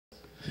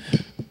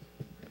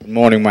Good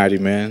morning, mighty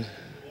man.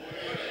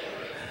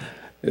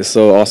 It's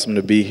so awesome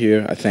to be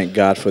here. I thank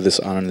God for this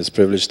honor and this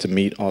privilege to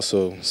meet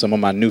also some of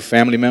my new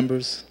family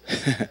members.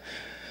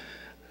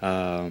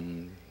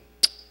 um,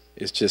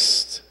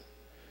 it's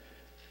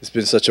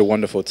been such a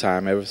wonderful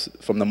time.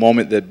 From the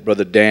moment that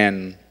Brother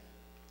Dan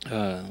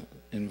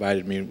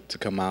invited me to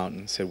come out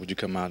and said, "Would you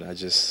come out?" I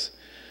just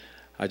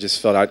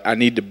felt I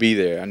need to be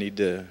there. I need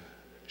to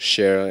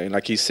share. And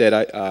like he said,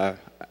 I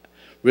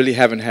really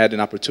haven't had an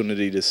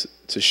opportunity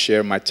to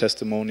share my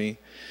testimony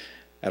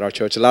at our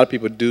church. A lot of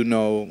people do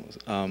know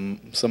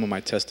some of my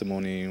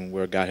testimony and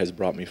where God has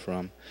brought me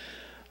from.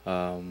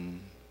 But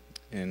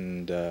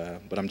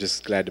I'm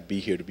just glad to be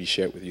here to be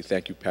shared with you.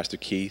 Thank you, Pastor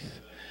Keith.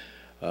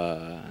 He's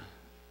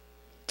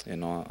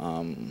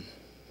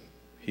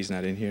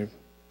not in here.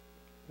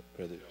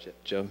 Brother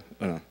Joe?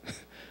 Oh, no.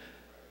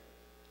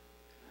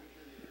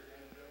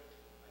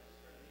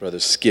 Brother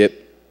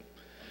Skip,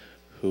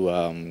 who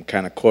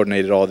kind of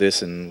coordinated all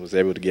this and was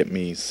able to get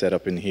me set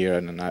up in here.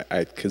 And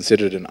I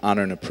consider it an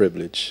honor and a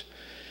privilege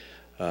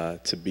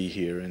to be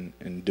here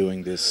and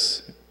doing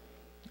this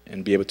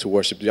and be able to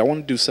worship. I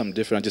want to do something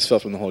different. I just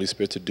felt from the Holy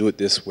Spirit to do it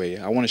this way.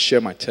 I want to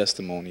share my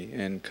testimony.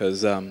 And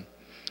because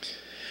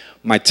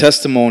my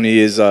testimony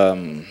is,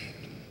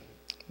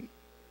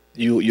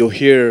 you'll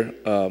hear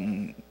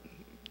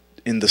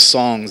in the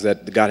songs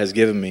that God has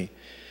given me,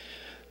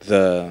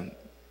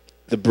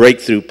 the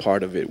breakthrough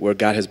part of it, where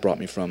God has brought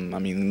me from. I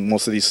mean,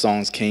 most of these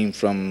songs came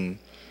from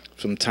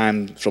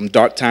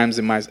dark times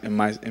in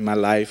my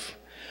life,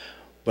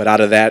 but out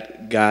of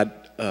that, God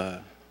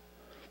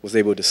was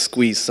able to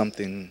squeeze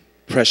something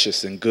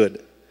precious and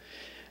good,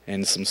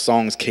 and some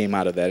songs came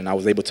out of that, and I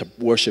was able to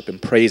worship and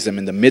praise Him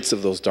in the midst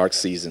of those dark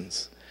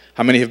seasons.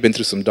 How many have been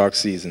through some dark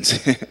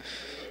seasons?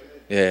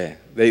 Yeah,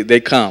 they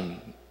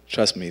come.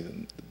 Trust me.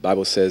 The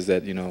Bible says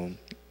that,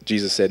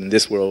 Jesus said, "In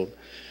this world,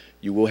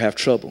 you will have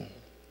trouble.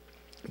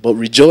 But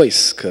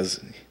rejoice, because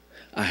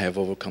I have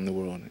overcome the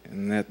world."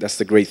 And that's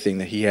the great thing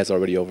that He has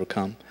already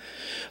overcome.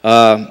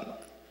 I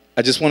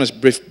just want to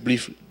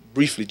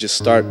briefly just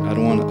start. I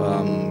don't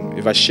want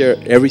if I share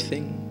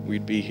everything,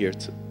 we'd be here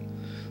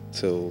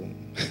till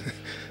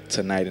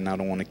tonight, and I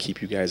don't want to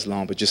keep you guys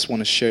long. But just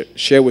want to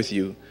share with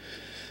you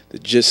the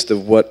gist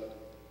of what,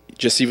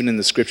 just even in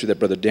the scripture that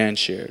Brother Dan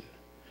shared.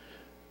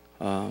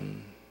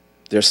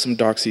 There's some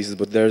dark seasons,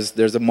 but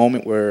there's a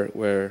moment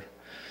where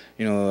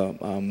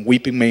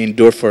weeping may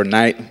endure for a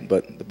night,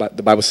 but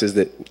the Bible says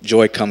that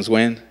joy comes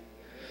when?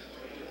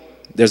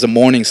 There's a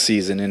mourning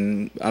season,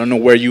 and I don't know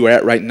where you are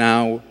at right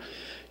now.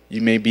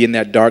 You may be in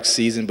that dark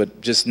season,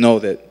 but just know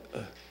that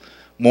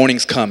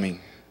morning's coming.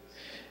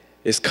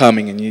 It's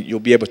coming, and you'll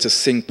be able to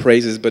sing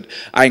praises. But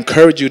I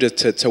encourage you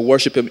to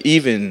worship Him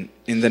even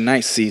in the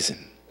night season,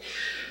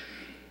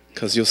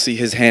 because you'll see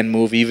His hand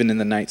move even in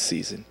the night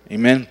season.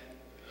 Amen.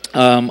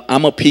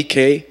 I'm a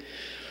PK.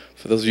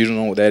 For those of you who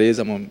don't know what that is,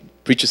 I'm a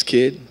preacher's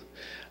kid.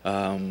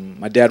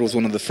 My dad was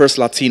one of the first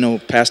Latino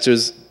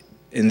pastors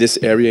in this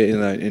area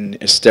in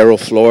Estero,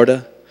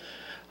 Florida.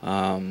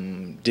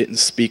 Didn't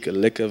speak a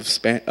lick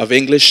of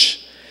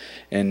English,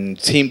 and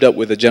teamed up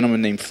with a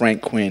gentleman named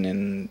Frank Quinn,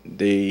 and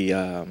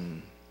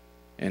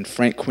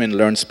Frank Quinn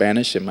learned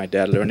Spanish, and my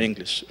dad learned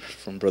English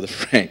from Brother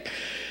Frank.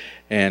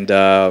 And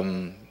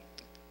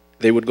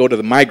they would go to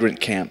the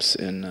migrant camps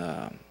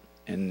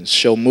and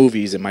show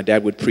movies, and my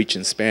dad would preach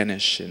in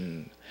Spanish.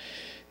 And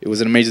it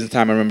was an amazing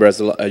time. I remember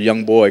as a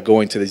young boy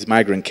going to these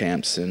migrant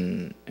camps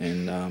and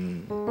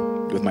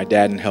with my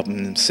dad and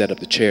helping him set up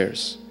the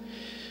chairs.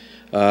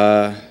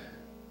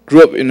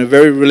 Grew up in a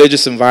very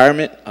religious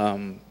environment,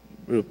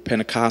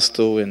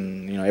 Pentecostal,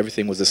 and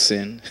everything was a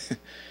sin.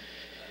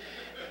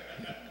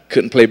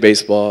 Couldn't play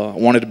baseball. I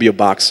wanted to be a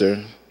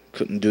boxer.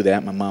 Couldn't do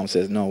that. My mom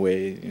says, "No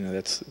way.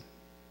 That's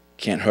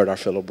can't hurt our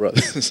fellow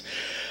brothers."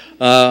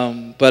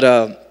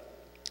 But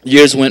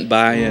years went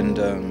by, and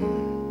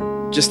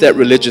just that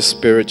religious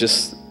spirit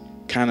just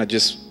kind of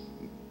just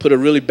put a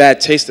really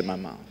bad taste in my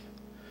mouth.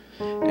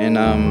 And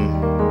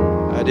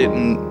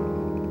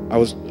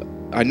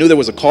I knew there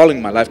was a calling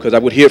in my life, because I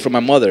would hear from my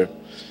mother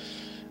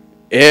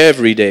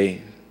every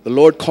day, "The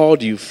Lord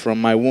called you from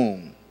my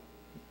womb.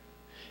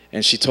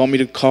 And she told me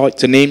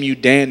to name you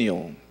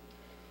Daniel.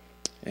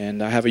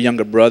 And I have a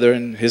younger brother,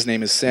 and his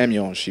name is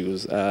Samuel."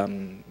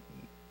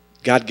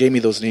 God gave me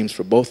those names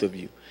for both of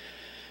you.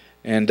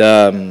 And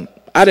I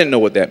didn't know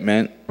what that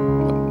meant.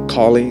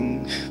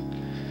 Calling,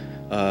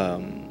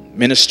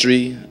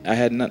 ministry. I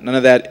had none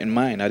of that in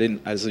mind. I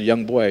didn't. As a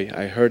young boy,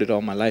 I heard it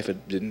all my life. I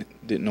didn't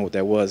know what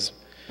that was.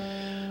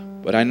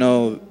 But I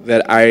know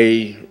that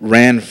I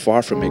ran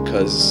far from it,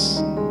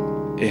 because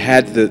it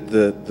had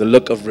the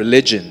look of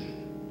religion.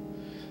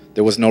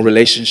 There was no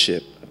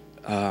relationship.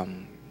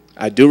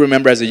 I do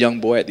remember as a young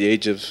boy at the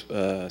age of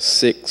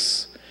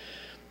 6,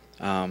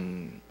 I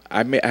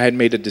had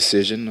made a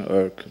decision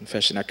or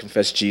confession. I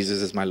confessed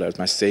Jesus as my Lord,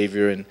 my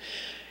Savior,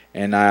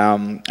 and I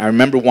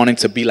remember wanting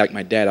to be like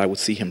my dad. I would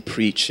see him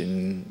preach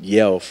and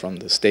yell from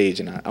the stage,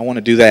 and I want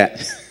to do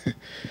that.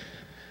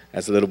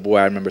 As a little boy,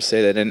 I remember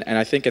saying that, and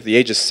I think at the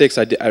age of 6,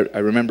 I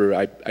remember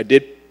I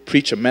did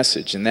preach a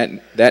message. And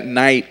that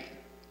night,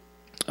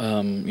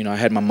 I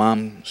had my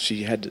mom.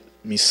 She had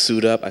me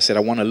suit up. I said, I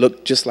want to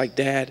look just like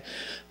Dad,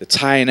 the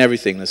tie and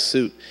everything, the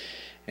suit.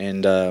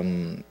 And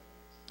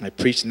I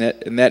preached.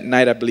 And that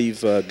night, I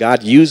believe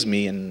God used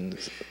me, and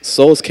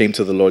souls came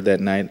to the Lord that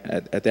night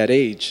at that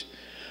age.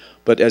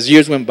 But as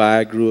years went by,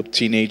 I grew up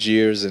teenage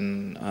years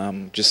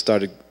and just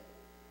started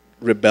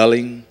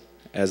rebelling,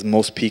 as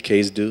most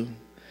PKs do.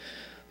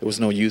 There was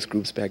no youth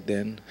groups back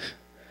then,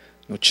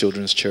 no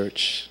children's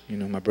church.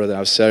 My brother, I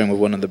was sharing with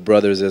one of the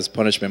brothers as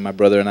punishment. My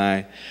brother and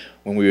I,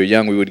 when we were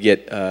young, we would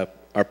get,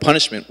 our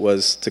punishment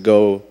was to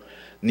go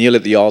kneel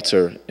at the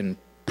altar and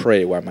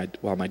pray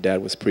while my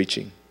dad was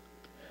preaching.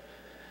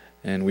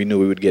 And we knew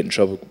we would get in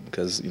trouble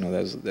because, that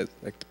was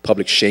like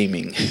public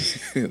shaming.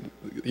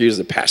 Here's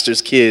the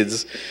pastor's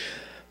kids.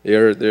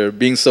 They're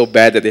being so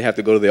bad that they have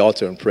to go to the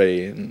altar and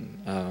pray.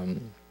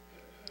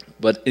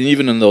 But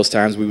even in those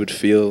times, we would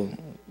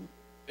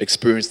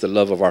experience the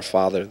love of our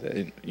Father.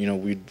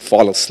 We'd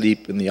fall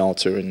asleep in the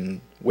altar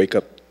and wake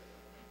up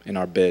in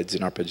our beds,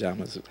 in our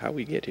pajamas. How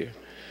we get here?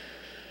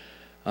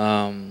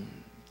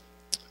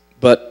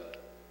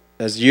 But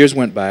as years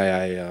went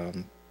by,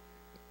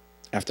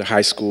 after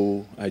high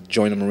school, I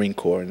joined the Marine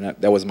Corps, and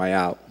that was my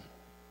out.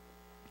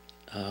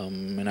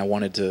 And I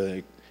wanted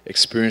to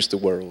experience the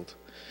world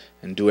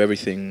and do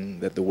everything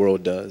that the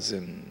world does.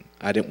 And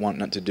I didn't want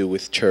nothing to do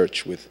with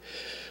church, with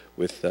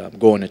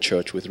going to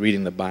church, with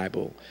reading the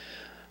Bible.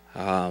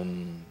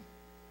 And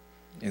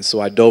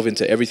so I dove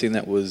into everything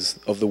that was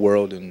of the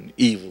world and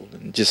evil,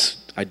 and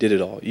I did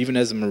it all. Even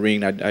as a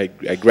Marine, I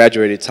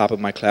graduated top of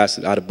my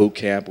class out of boot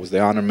camp, was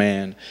the honor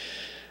man.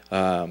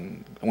 I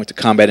went to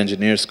combat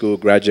engineer school,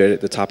 graduated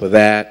at the top of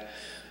that,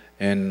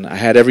 and I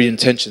had every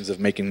intentions of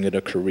making it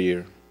a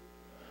career.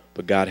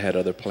 But God had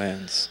other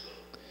plans.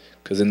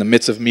 Because in the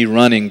midst of me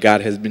running,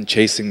 God has been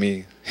chasing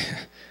me.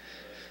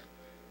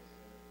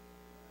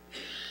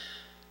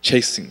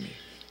 Chasing me.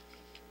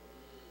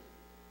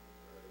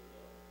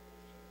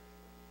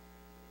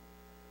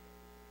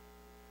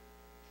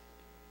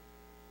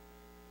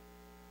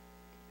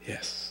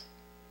 Yes.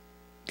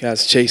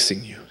 God's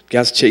chasing you.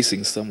 God's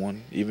chasing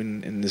someone,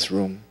 even in this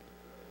room.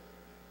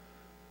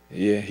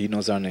 Yeah, He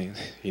knows our name.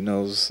 He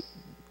knows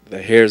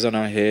the hairs on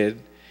our head.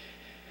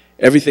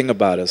 Everything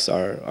about us,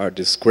 our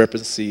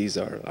discrepancies,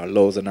 our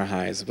lows and our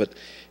highs. But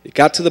it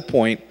got to the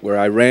point where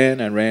I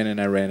ran.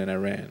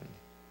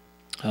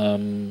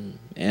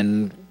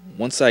 And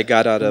once I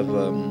got out of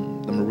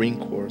the Marine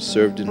Corps,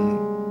 served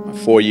in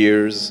 4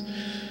 years,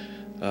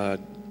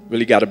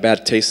 really got a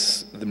bad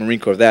taste of the Marine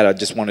Corps of that. I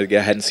just wanted to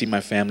I hadn't seen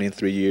my family in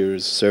 3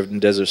 years, served in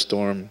Desert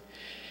Storm,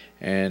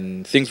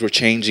 and things were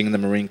changing in the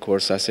Marine Corps,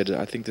 so I said,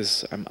 I think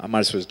I might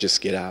as well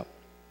just get out.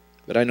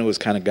 But I know it was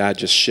kind of God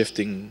just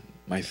shifting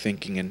my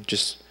thinking and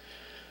just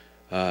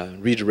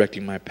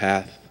redirecting my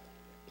path.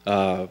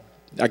 I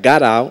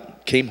got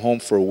out, came home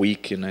for a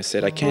week, and I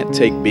said, I can't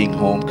take being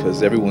home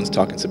because everyone's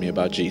talking to me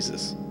about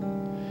Jesus.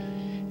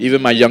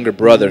 Even my younger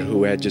brother,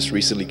 who had just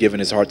recently given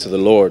his heart to the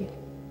Lord,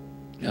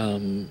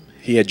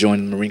 he had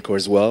joined the Marine Corps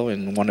as well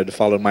and wanted to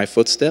follow my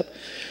footstep,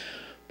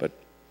 but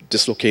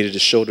dislocated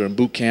his shoulder in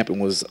boot camp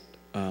and was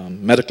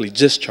medically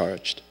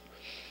discharged.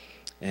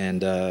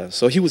 And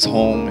so he was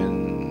home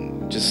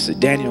and just said,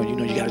 Daniel, you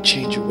got to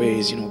change your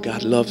ways.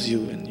 God loves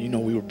you, and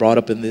we were brought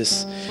up in the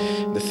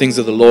things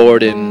of the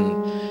Lord,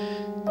 and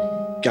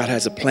God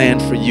has a plan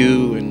for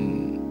you, and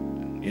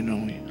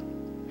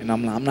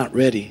I'm not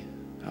ready.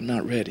 I'm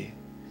not ready.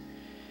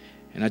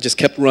 And I just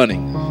kept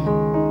running.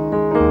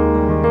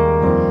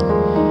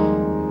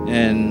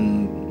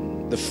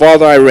 And the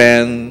farther I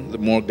ran, the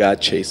more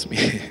God chased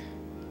me.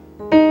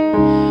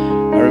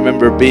 I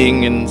remember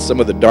being in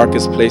some of the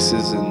darkest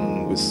places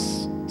and with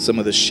some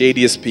of the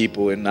shadiest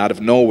people, and out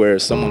of nowhere,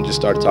 someone just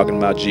started talking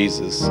about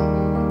Jesus.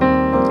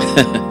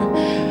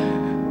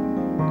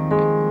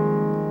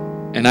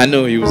 And I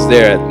knew He was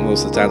there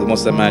most of the time. But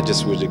most of the time, I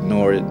just would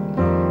ignore it.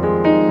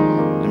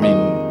 I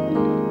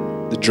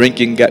mean, the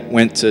drinking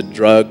went to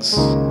drugs.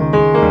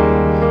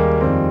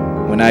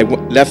 When I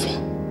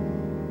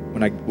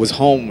was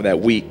home that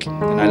week,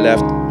 and I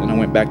left, and I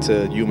went back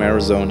to Yuma,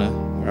 Arizona,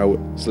 where I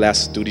was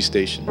last duty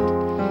station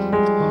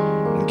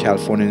in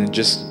California, and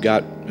just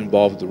got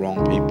involved with the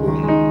wrong people.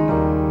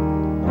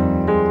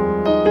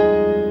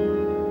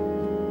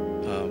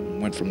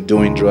 And, went from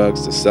doing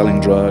drugs to selling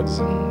drugs.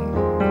 And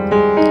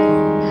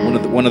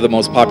one of the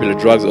most popular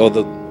drugs, or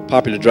the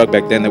popular drug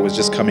back then that was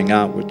just coming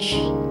out, which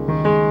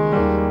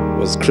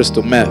was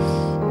crystal meth,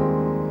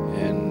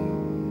 and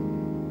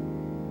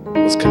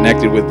was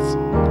connected with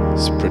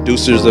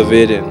producers of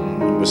it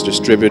and was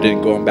distributed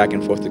and going back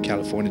and forth to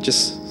California.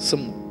 Just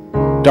some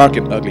dark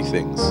and ugly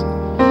things.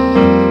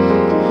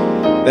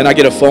 Then I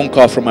get a phone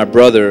call from my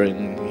brother,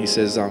 and he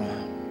says,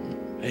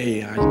 hey,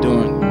 how you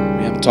doing?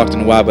 We haven't talked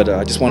in a while, but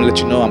I just want to let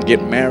you know I'm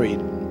getting married.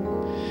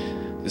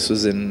 This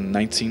was in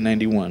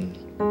 1991.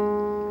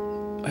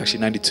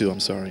 Actually, 92, I'm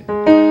sorry.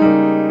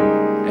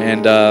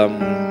 And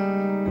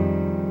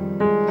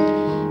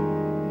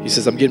he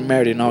says, I'm getting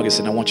married in August,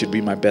 and I want you to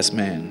be my best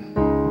man.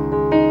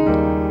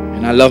 And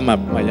And I love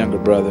my younger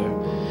brother,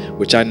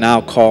 which I now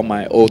call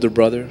my older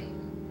brother,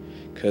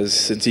 because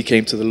since he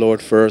came to the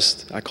Lord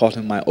first, I called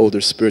him my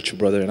older spiritual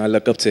brother, and I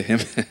look up to him.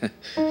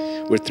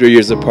 We're 3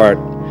 years apart.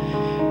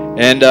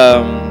 And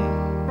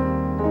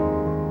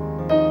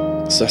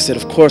so I said,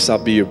 of course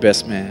I'll be your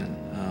best man.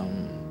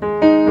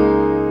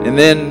 And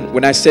then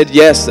when I said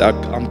yes,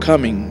 I'm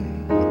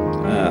coming,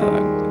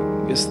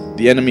 I guess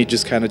the enemy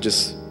just kind of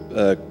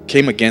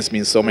came against me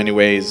in so many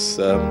ways.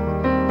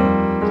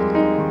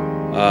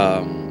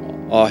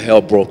 All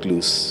hell broke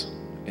loose,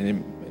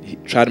 and he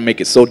tried to make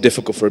it so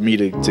difficult for me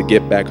to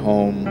get back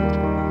home.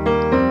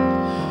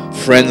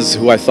 Friends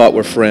who I thought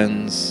were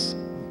friends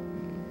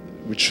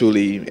were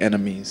truly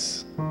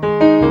enemies.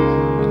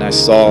 And I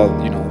saw,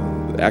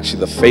 actually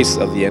the face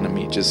of the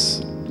enemy.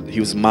 He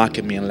was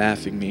mocking me and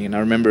laughing me. And I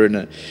remember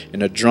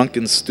in a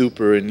drunken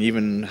stupor and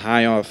even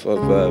high off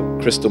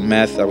of crystal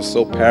meth, I was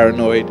so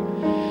paranoid,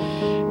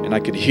 and I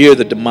could hear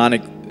the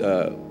demonic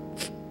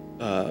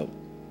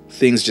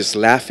things just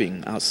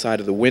laughing outside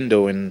of the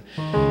window, and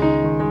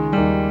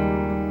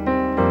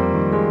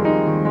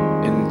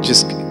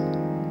just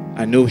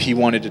I knew he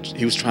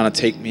was trying to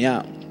take me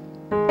out.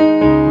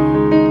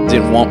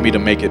 Didn't want me to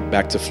make it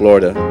back to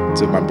Florida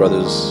to my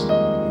brother's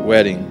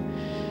wedding.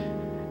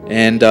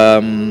 And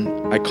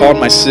I called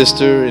my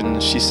sister,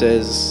 and she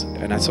says,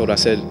 and I told her, I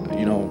said,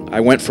 I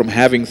went from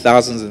having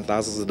thousands and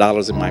thousands of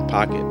dollars in my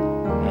pocket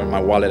or in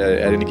my wallet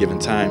at any given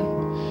time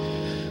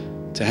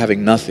to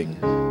having nothing.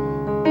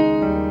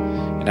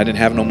 And I didn't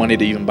have no money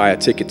to even buy a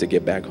ticket to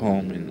get back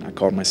home. And I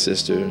called my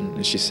sister,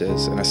 and she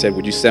says, and I said,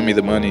 would you send me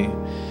the money?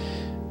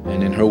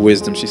 And in her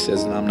wisdom, she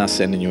says, no, I'm not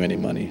sending you any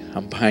money.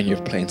 I'm buying your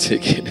plane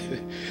ticket.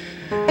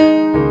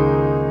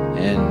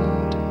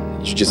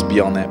 And you just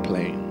be on that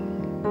plane.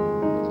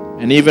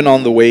 And even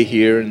on the way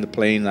here in the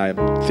plane,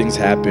 things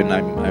happen. I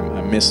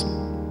missed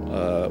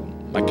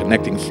my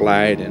connecting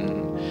flight,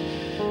 and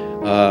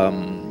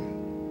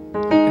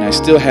I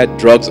still had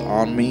drugs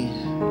on me,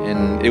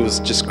 and it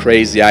was just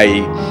crazy.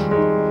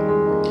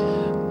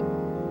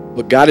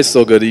 But God is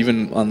so good.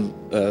 Even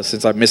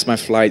since I missed my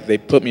flight, they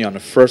put me on a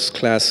first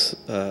class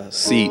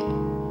seat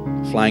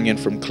flying in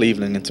from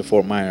Cleveland into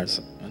Fort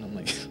Myers. And I'm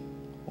like,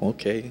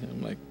 okay.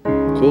 I'm like,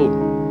 cool.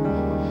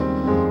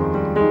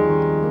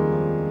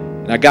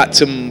 And I got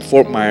to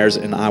Fort Myers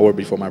an hour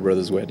before my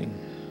brother's wedding.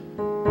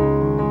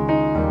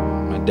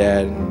 My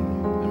dad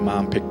and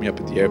mom picked me up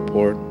at the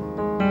airport.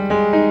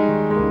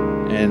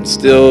 And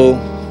still,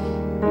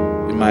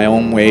 in my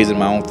own ways and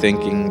my own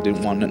thinking,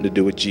 didn't want nothing to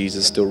do with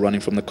Jesus, still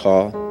running from the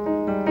call.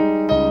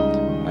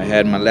 I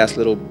had my last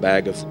little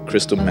bag of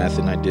crystal meth,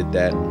 and I did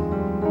that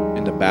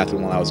in the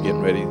bathroom while I was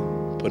getting ready,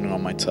 putting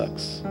on my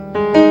tux.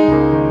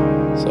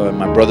 So at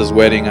my brother's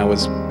wedding, I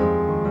was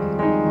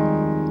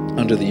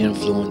under the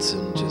influence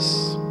and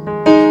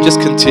just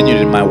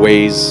continued in my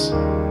ways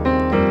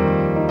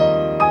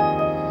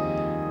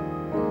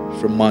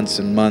for months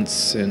and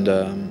months. And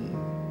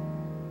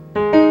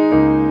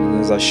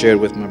as I shared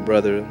with my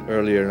brother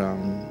earlier,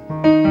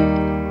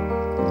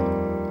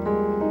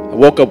 I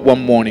woke up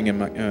one morning in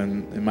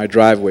my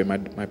driveway,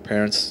 my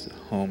parents'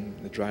 home,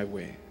 the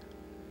driveway,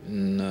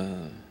 in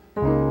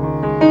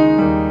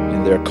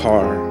their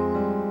car. I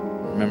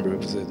remember it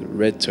was a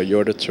red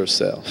Toyota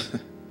Tercel.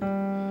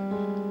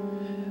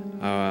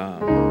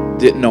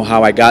 Didn't know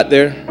how I got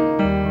there,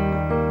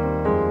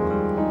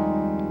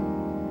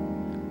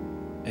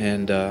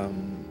 and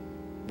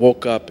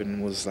woke up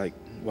and was like,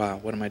 wow,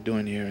 what am I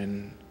doing here,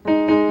 and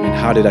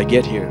how did I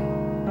get here?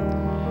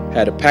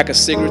 Had a pack of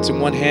cigarettes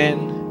in one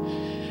hand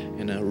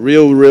and a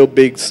real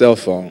big cell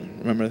phone.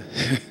 Remember?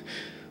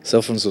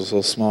 Cell phones are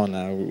so small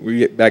now.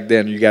 Back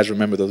then, you guys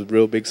remember those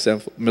real big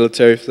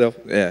military cell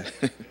phones? Yeah.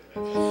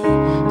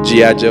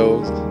 G.I.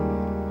 Joes.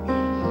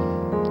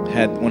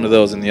 Had one of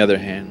those in the other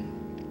hand.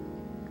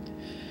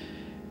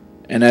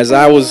 And as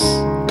I was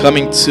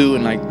coming to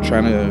and like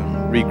trying to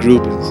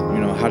regroup, and,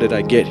 how did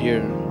I get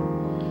here?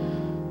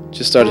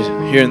 Just started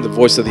hearing the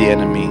voice of the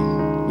enemy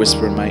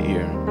whisper in my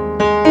ear.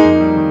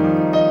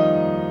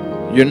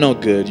 You're no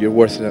good. You're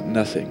worth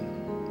nothing.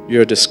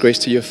 You're a disgrace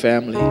to your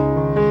family.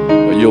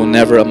 Or you'll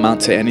never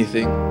amount to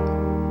anything.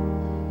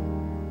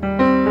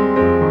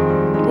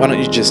 Why don't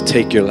you just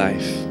take your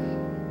life?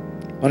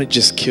 Why don't you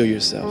just kill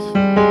yourself?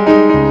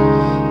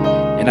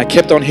 And I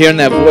kept on hearing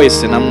that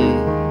voice, and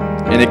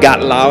it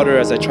got louder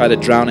as I tried to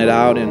drown it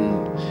out, and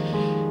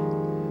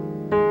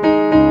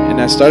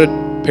I started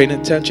paying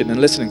attention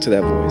and listening to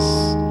that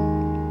voice,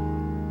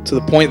 to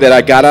the point that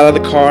I got out of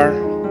the car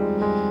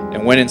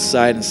and went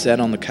inside and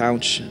sat on the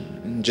couch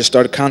and just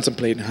started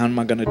contemplating, how am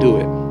I going to do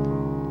it?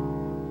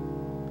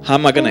 How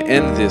am I going to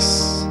end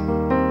this?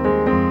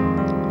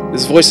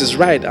 This voice is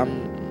right. I'm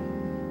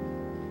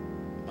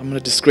going to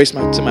disgrace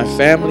to my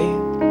family.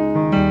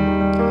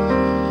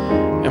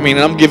 I mean,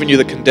 I'm giving you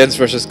the condensed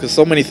versions because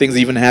so many things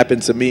even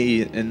happened to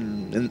me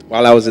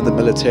while I was in the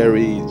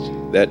military.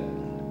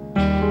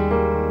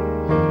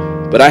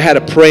 But I had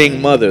a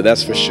praying mother,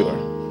 that's for sure.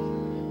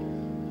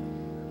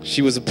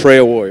 She was a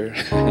prayer warrior.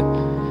 I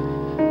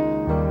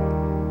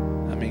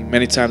mean,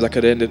 many times I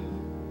could have ended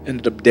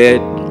ended up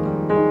dead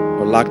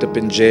or locked up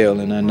in jail,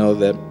 and I know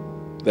that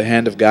the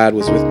hand of God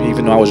was with me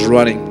even though I was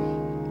running.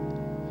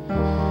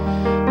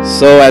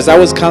 So as I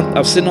was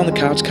sitting on the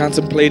couch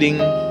contemplating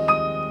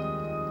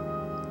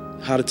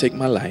how to take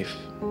my life,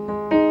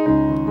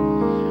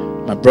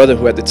 my brother,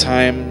 who at the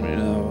time,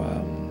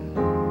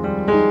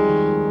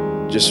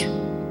 just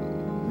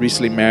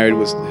recently married,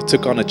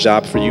 took on a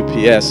job for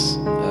UPS,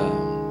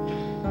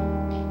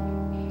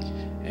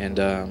 and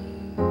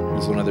he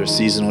was one of their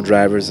seasonal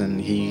drivers, and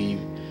he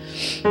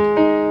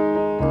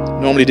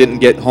normally didn't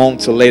get home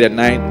till late at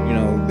night. You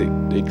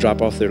know, they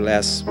drop off their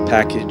last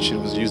package. It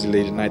was usually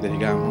late at night that he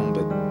got home,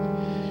 but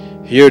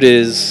here it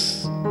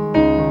is,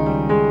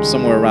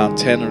 somewhere around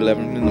 10 or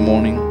 11 in the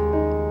morning.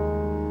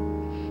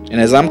 And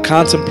as I'm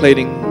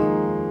contemplating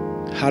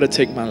how to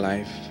take my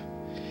life,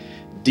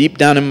 deep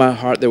down in my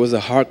heart, there was a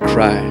heart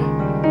cry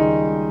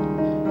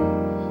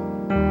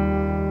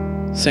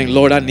saying,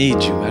 Lord, I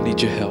need you. I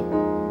need your help.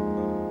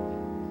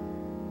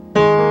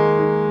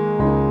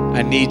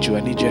 I need you. I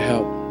need your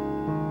help.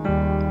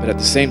 But at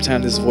the same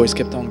time, this voice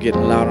kept on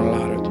getting louder and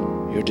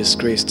louder. You're a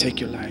disgrace. Take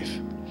your life.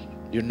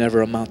 You'll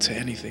never amount to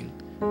anything.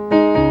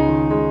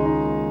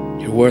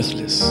 You're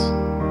worthless.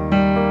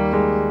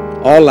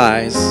 All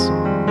lies.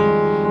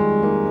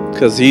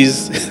 Because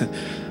he's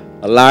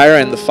a liar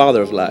and the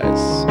father of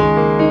lies.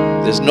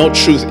 There's no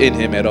truth in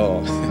him at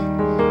all.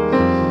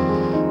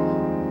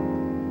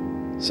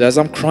 So as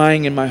I'm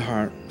crying in my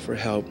heart for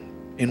help,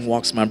 in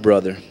walks my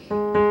brother,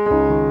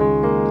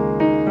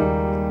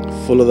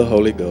 full of the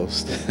Holy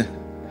Ghost.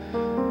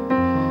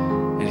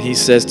 And he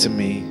says to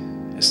me,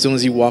 as soon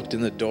as he walked in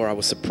the door, I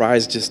was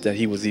surprised just that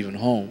he was even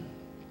home.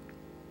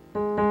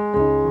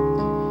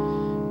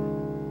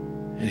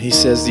 And he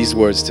says these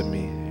words to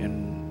me.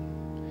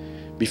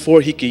 And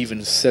before he could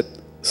even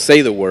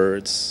say the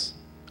words,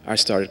 I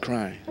started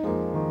crying.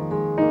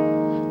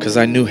 Because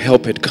I knew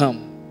help had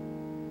come.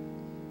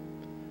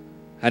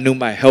 I knew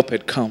my help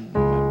had come.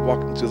 I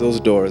walked into those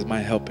doors, my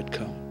help had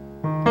come.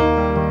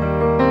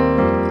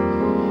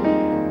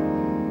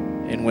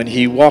 And when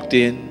he walked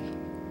in,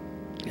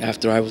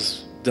 after I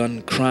was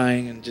done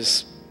crying and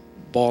just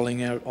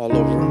bawling out all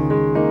over him,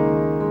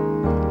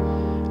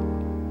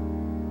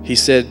 he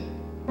said,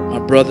 my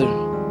brother,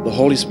 the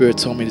Holy Spirit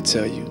told me to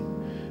tell you,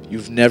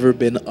 you've never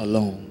been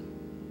alone.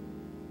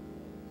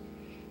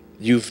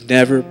 You've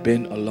never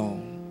been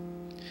alone.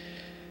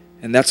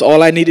 And that's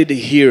all I needed to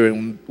hear.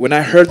 And when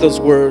I heard those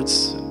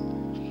words,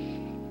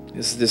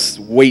 this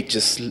weight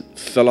just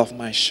fell off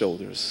my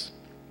shoulders.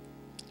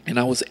 And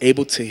I was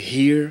able to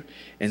hear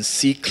and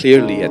see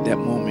clearly at that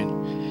moment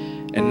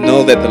and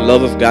know that the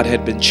love of God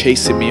had been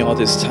chasing me all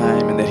this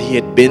time and that he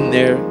had been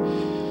there.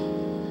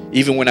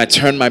 Even when I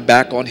turned my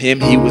back on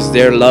him, he was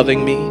there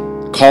loving me,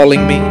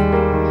 calling me.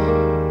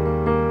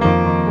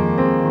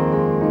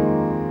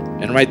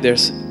 And right there,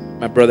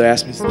 my brother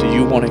asked me, do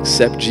you want to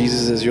accept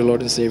Jesus as your Lord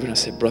and Savior? And I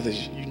said, brother,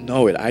 you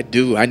know it. I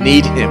do. I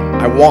need him.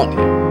 I want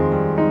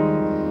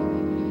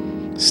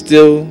him.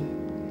 Still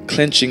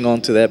clenching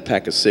onto that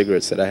pack of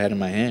cigarettes that I had in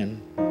my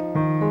hand.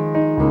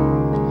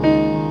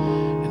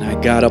 And I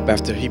got up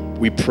after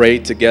we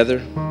prayed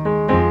together,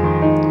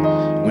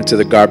 went to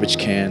the garbage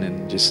can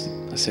and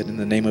I said, in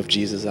the name of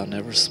Jesus, I'll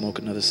never smoke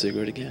another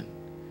cigarette again.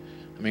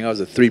 I mean, I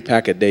was a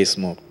 3-pack a day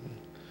smoke.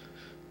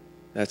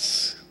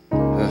 That's...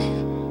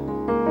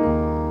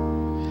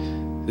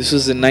 This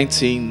was in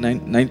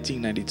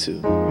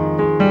 1992.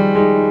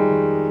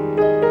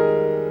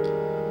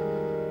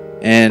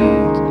 And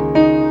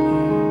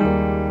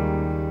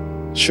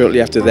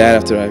shortly after that,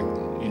 after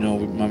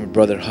my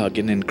brother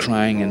hugging and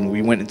crying, and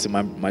we went into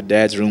my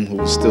dad's room, who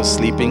was still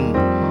sleeping,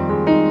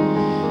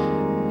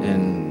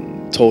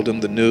 and told him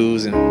the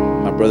news. And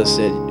my brother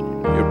said,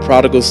 your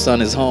prodigal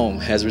son is home,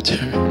 has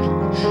returned.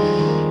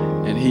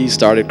 And he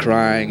started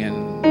crying,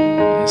 and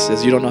he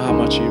says, you don't know how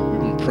much we've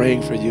been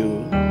praying for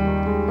you.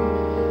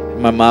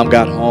 My mom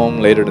got home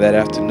later that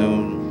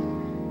afternoon,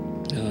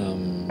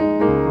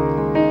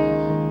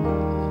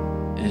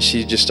 and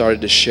she just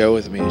started to share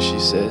with me. And she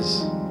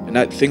says,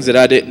 things that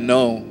I didn't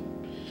know.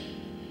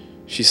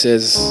 She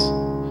says,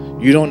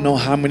 you don't know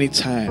how many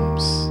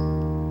times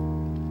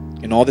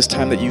in all this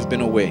time that you've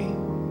been away,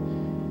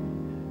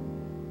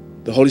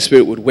 the Holy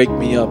Spirit would wake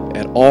me up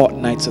at all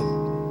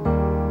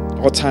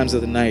times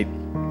of the night,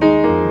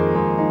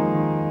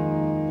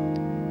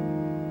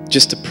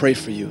 just to pray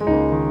for you.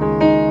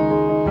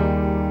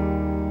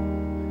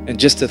 And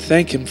just to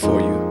thank him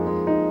for you,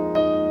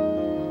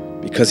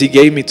 because he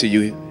gave me to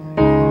you.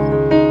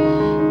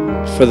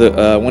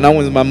 When I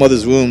was in my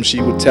mother's womb, she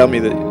would tell me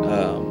that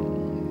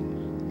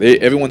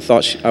everyone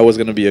thought I was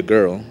going to be a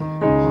girl.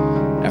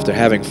 After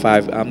having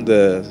 5, I'm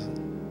the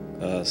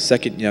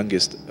second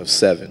youngest of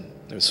 7.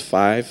 There's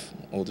 5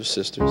 older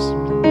sisters,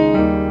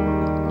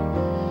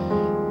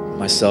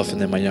 myself, and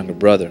then my younger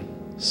brother.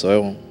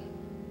 So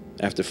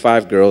after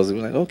 5 girls, it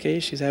was like, okay,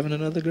 she's having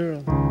another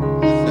girl.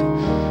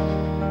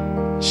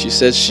 She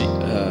says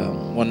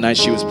one night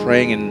she was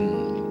praying and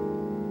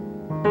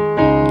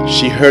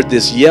she heard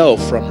this yell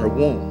from her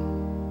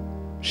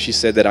womb. She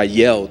said that I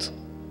yelled.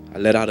 I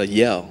let out a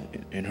yell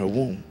in her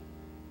womb.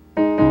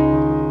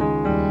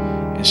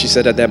 And she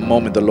said at that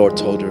moment the Lord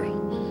told her,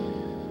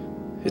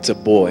 it's a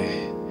boy,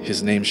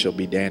 his name shall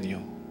be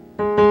Daniel.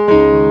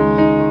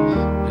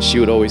 And she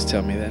would always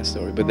tell me that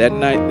story. But that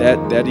night,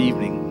 that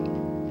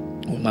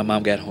evening, when my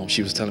mom got home,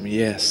 she was telling me,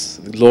 yes,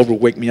 the Lord will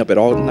wake me up at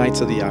all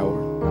nights of the hour,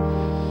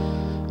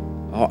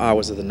 all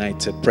hours of the night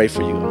to pray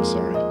for you. I'm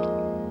sorry.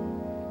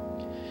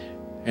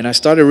 And I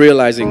started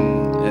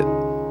realizing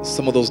that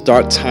some of those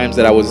dark times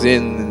that I was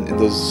in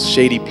those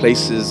shady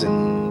places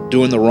and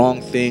doing the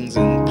wrong things,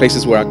 and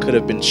places where I could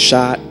have been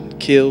shot,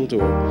 killed,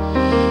 or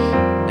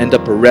end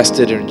up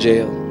arrested or in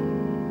jail,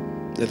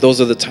 that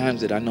those are the times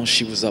that I know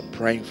she was up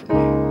praying for me.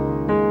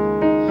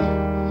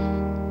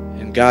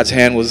 And God's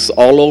hand was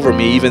all over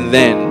me even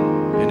then,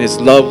 and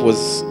his love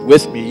was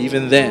with me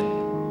even then.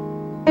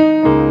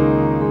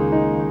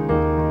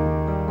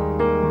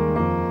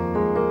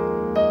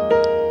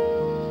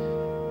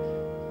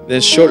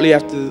 Then shortly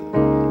after,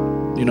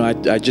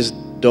 I just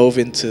dove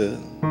into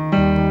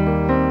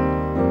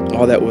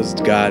all that was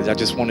God. I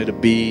just wanted to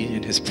be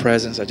in his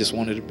presence. I just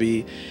wanted to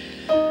be,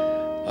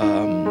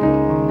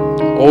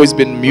 always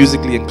been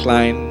musically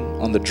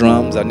inclined on the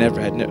drums.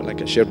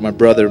 Like I shared with my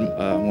brother,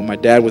 when my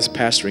dad was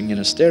pastoring in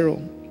Estero,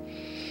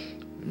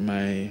 in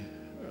my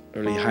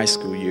early high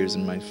school years,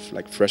 in my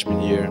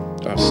freshman year,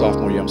 or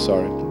sophomore year, I'm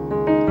sorry.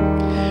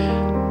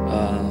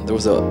 There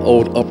was an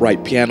old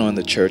upright piano in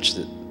the church,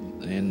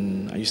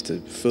 and I used to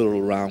fiddle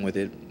around with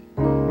it.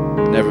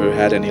 Never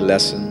had any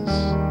lessons.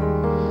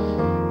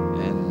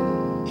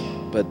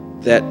 But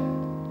that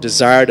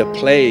desire to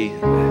play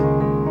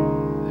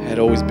had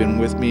always been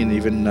with me, and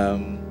even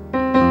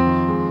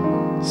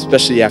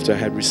especially after I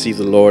had received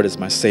the Lord as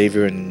my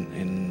Savior,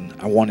 and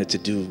I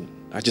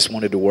just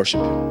wanted to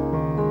worship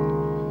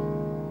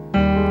him.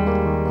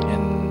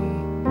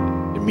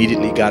 And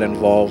immediately got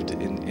involved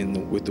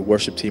with the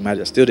worship team.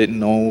 I still didn't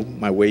know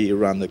my way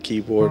around the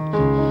keyboard,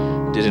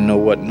 didn't know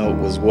what note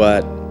was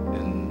what,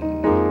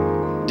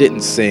 and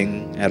didn't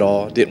sing at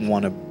all,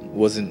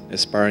 wasn't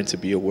aspiring to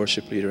be a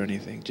worship leader or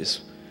anything,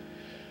 just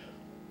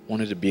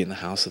wanted to be in the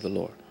house of the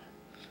Lord.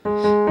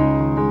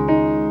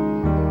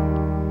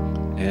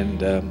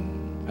 And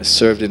I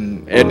served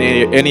in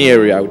any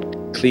area. I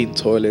would clean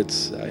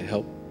toilets, I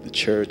helped the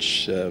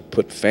church,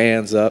 put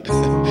fans up,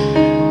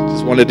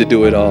 just wanted to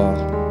do it all.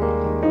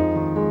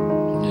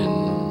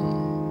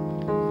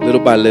 And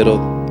little by little,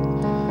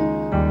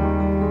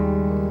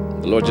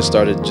 the Lord just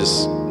started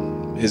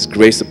his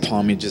grace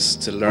upon me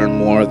just to learn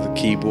more of the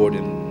keyboard,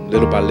 and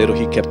little by little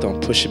he kept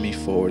on pushing me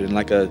forward. And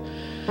like a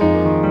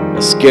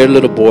scared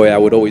little boy, I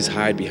would always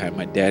hide behind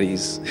my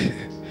daddy's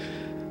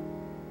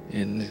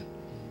and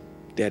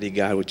Daddy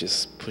God would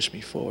just push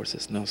me forward,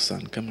 says, no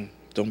son, come on,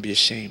 don't be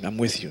ashamed, I'm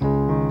with you.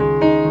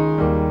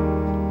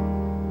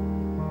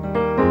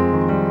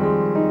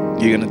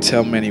 You're going to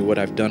tell many what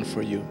I've done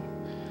for you,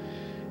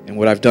 and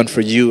what I've done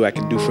for you I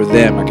can do for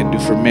them, I can do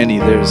for many.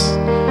 There's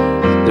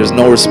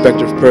no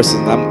respect of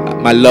persons.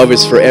 My love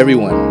is for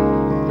everyone.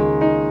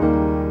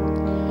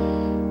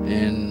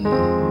 And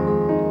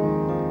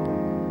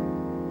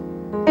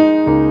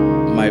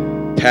my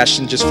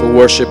passion just for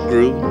worship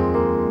grew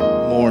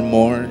more and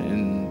more.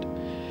 And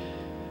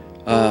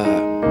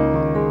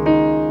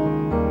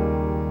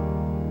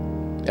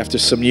after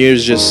some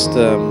years just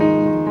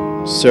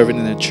serving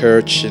in the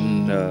church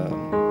and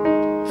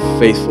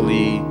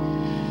faithfully,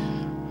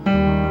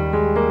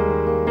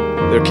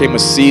 there came a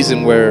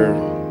season where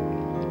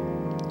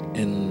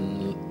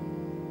in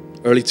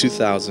early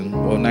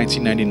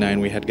 1999,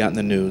 we had gotten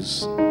the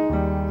news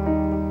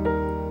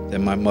that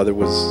my mother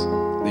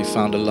they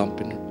found a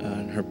lump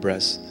in her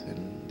breast,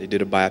 and they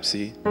did a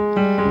biopsy,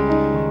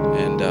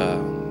 and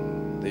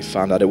they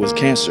found out it was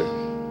cancer.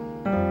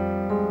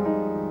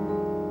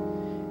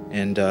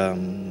 And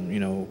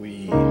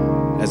we,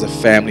 as a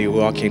family,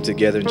 we all came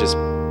together and just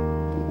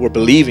were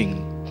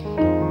believing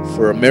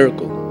for a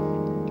miracle,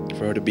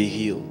 for her to be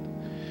healed.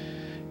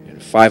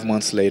 5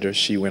 months later,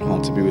 she went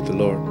home to be with the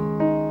Lord.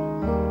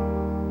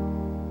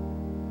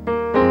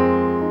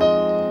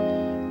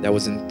 That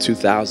was in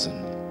 2000.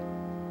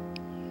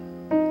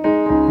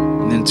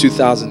 And in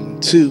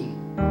 2002,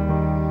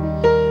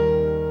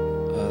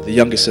 the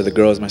youngest of the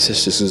girls, my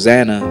sister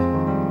Susanna,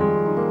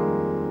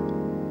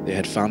 they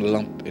had found a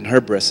lump in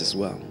her breast as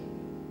well.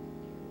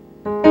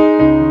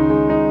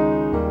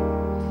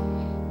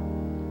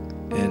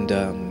 And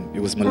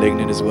it was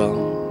malignant as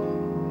well.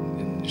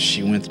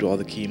 She went through all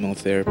the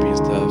chemotherapy and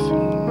stuff,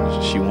 and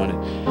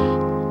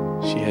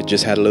she had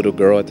just had a little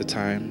girl at the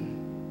time,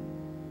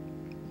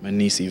 my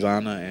niece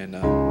Ivana, and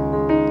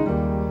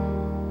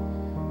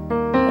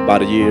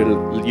about a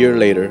year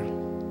later,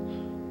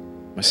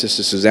 my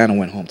sister Susanna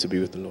went home to be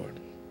with the Lord.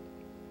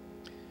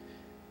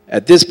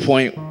 At this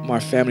point, my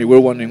family, we're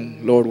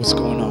wondering, Lord, what's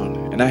going on?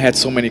 And I had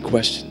so many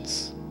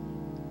questions.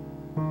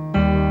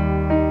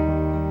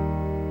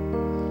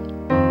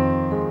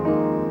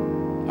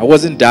 I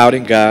wasn't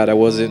doubting God. I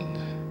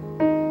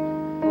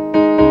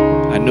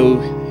knew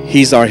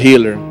he's our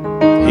healer.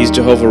 He's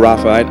Jehovah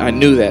Rapha. I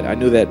knew that.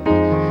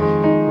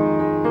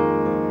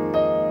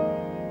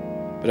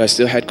 but I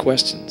still had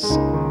questions.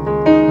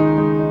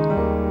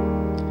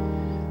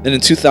 Then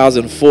in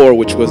 2004,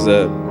 which was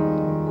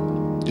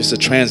just a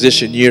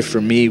transition year for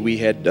me,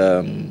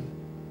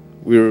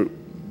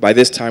 by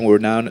this time we were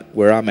now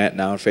where I'm at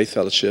now in Faith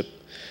Fellowship.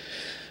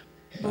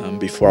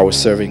 Before I was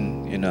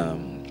serving in a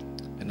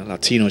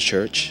Latino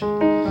church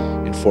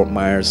in Fort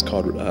Myers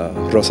called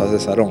Rosas de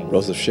Saron,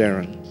 Rose of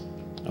Sharon.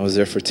 I was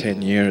there for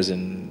 10 years,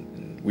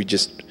 and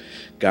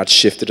God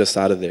shifted us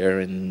out of there,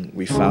 and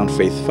we found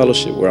Faith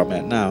Fellowship where I'm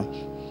at now.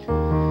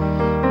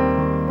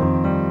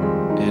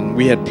 And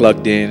we had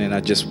plugged in, and I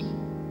just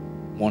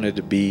wanted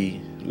to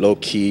be low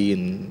key,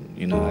 and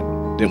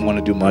I didn't want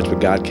to do much, but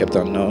God kept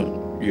on,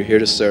 no, you're here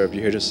to serve,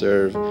 you're here to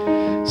serve.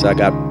 So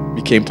I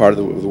became part of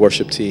the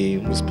worship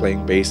team, was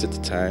playing bass at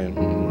the time.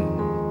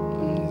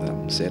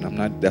 I'm saying,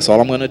 that's all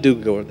I'm going to do,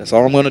 Lord. That's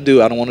all I'm going to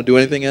do. I don't want to do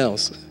anything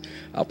else.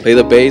 I'll play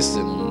the bass,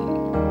 and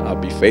I'll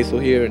be faithful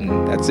here,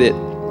 and that's it.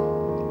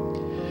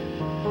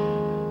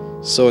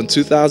 So in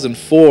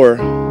 2004,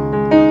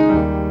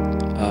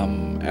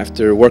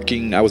 after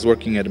working, I was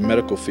working at a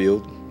medical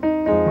field,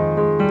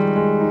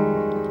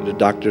 the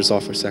doctor's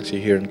office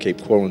actually here in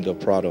Cape Coral in Del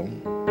Prado.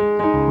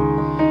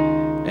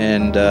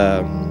 And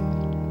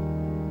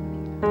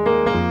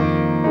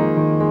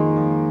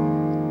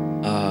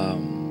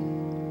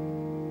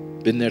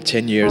been there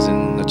 10 years,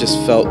 and I just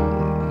felt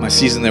my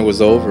season there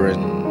was over.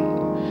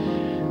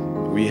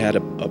 And we had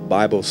a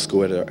Bible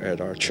school at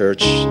our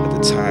church at the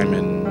time,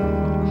 and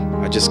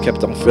I just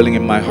kept on feeling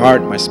in my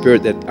heart, my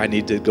spirit, that I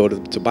need to go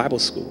to Bible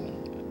school.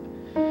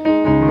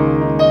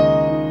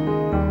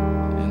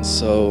 And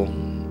so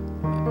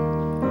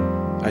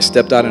I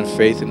stepped out in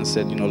faith and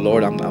said,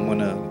 Lord, I'm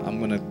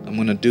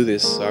gonna do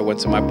this. So I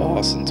went to my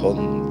boss and told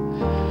him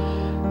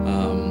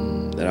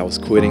that I was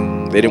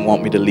quitting. They didn't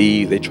want me to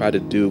leave. They tried to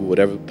do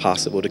whatever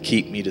possible to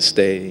keep me to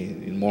stay,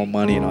 and more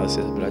money and all this.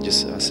 But I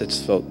just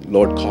felt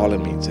Lord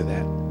calling me to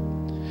that,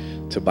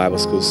 to Bible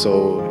school.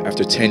 So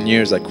after 10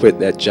 years, I quit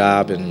that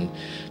job and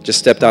just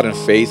stepped out in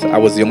faith. I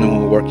was the only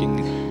one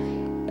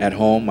working at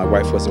home. My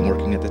wife wasn't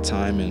working at the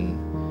time, and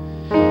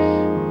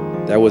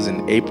that was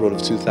in April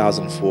of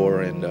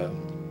 2004. And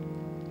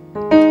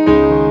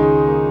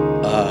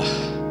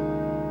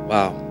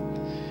wow.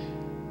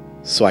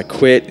 So I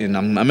quit, and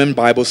I'm in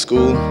Bible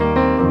school,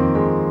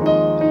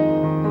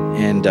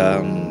 and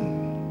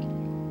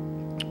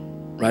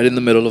right in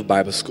the middle of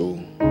Bible school,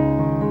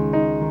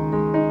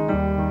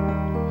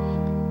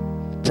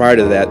 prior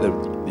to that, the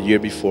year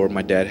before,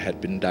 my dad had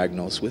been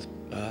diagnosed with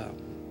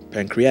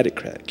pancreatic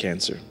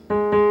cancer.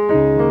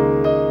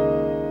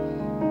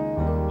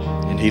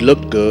 And he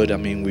looked good. I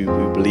mean, we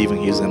were believing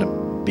he was going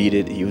to beat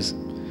it.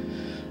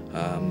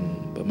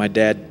 But my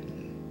dad,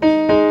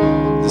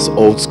 this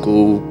old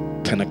school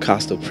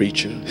Pentecostal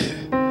preacher,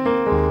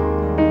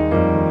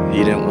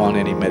 he didn't want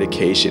any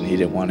medication. He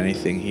didn't want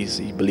anything. He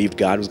believed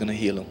God was going to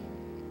heal him.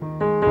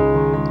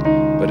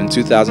 But in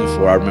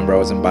 2004, I remember I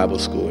was in Bible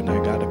school, and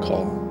I got a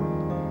call.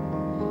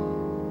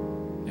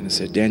 And it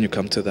said, Daniel,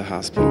 come to the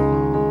hospital.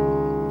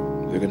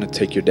 They're going to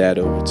take your dad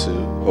over to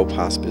Hope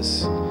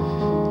Hospice,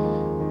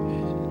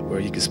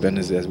 where he could spend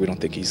his days. We don't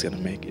think he's going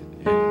to make it.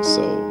 And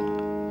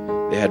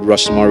so they had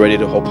rushed him already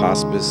to Hope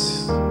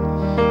Hospice.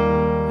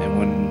 And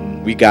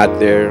when we got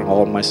there,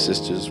 all my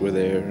sisters were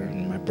there,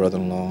 and my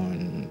brother-in-law.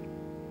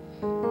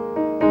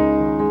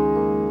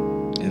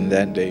 And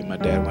that day, my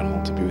dad went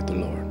home to be with the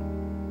Lord.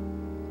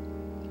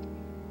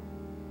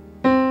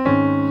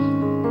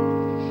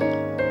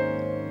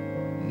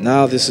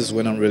 Now this is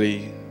when I'm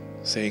really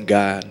saying,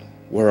 God,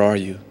 where are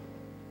you?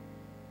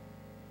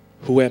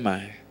 Who am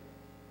I?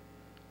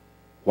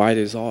 Why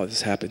does all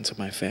this happen to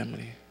my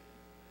family?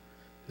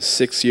 A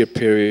 6-year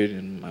period,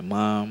 and my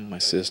mom, my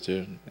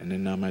sister, and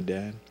then now my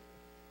dad.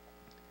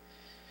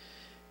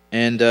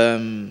 And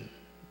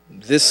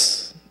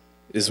this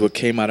is what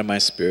came out of my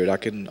spirit.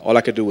 All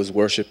I could do was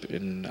worship.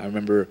 And I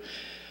remember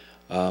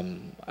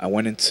I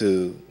went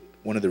into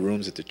one of the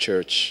rooms at the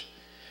church,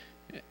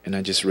 and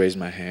I just raised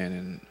my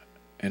hand,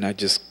 and I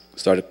just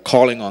started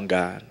calling on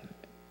God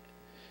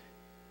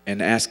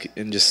and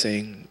just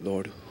saying,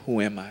 Lord,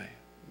 who am I?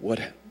 What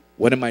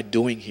am I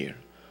doing here?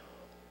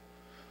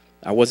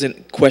 I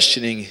wasn't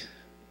questioning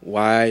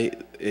why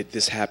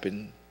this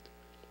happened,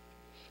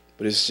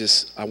 but it's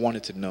just I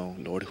wanted to know,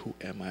 Lord, who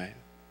am I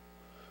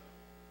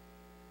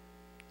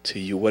to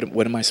you?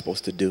 What am I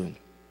supposed to do?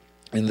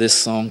 And this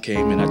song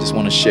came, and I just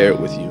want to share it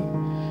with you.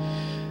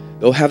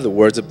 They'll have the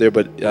words up there,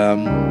 but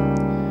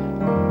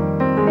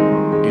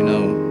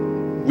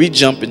we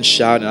jump and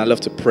shout, and I love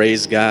to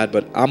praise God,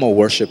 but I'm a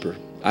worshiper.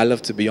 I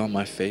love to be on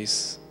my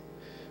face.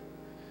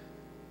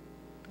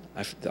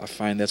 I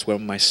find that's where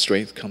my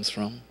strength comes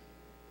from.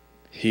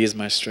 He is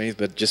my strength,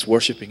 but just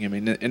worshiping Him,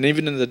 and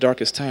even in the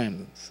darkest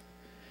times,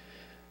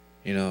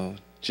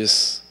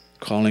 just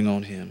calling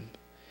on Him.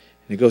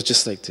 And it goes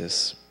just like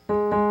this.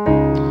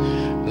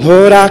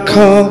 Lord, I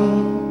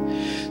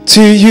come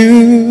to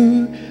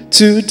you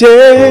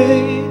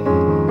today.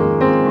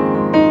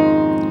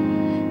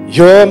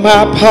 You're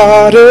my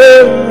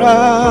potter,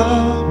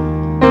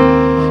 I'm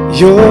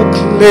your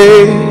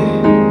clay.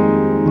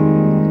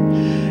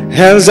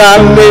 as I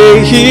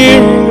lay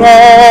here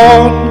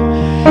on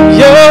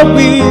your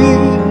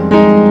wheel.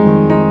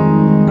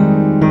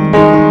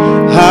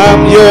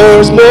 I'm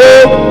yours,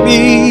 Lord,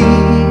 me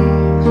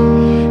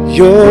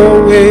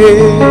your way.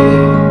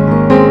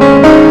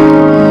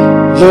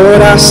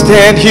 Lord, I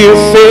stand here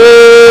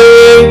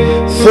faithfully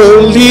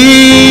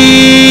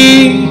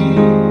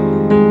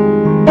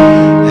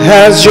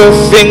as your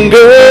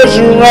fingers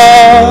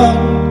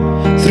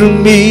run through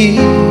me.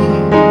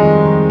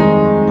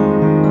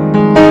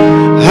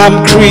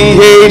 I'm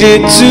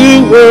created to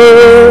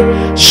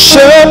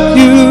worship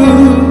you,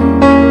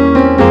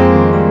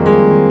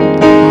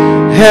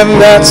 and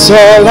that's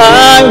all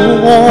I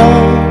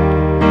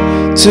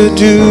want to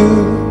do.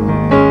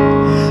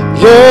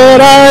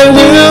 Lord, I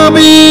will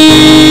be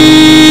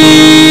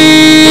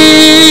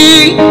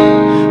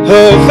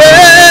a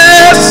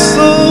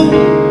vessel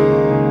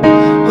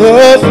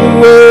of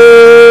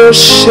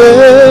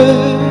worship.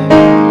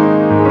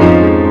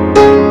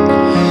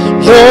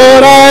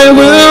 Lord, I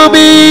will be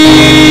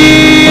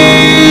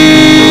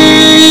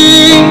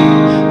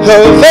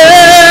a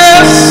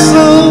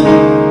vessel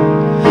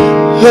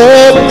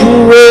of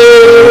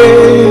praise.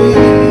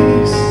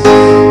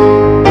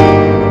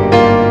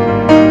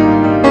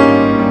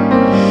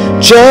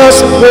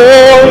 Just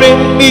pour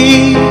in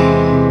me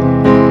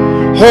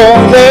all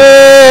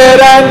that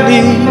I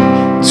need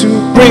to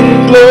bring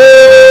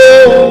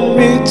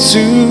glory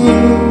to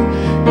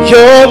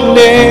your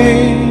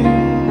name.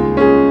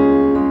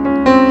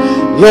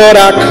 Lord,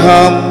 I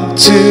come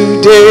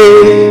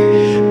today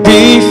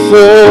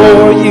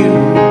before you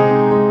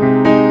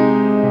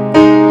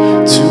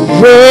to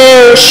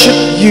worship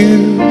you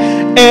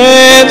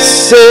and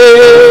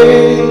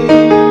say,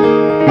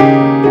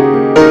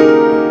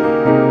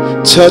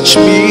 touch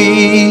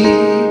me,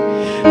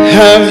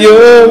 have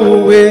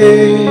your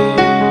way,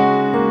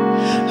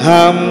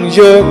 I'm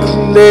your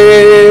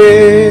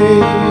clay.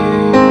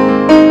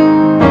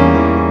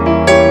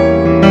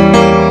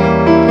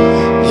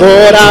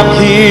 Lord, I'm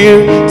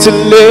here to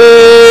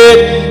let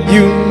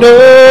you know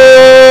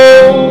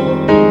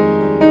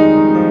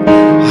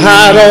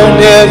I don't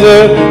ever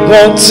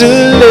want to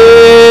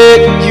let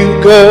you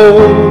go.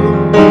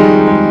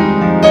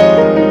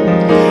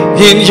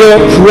 In your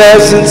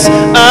presence,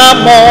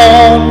 I'm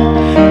on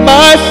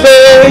my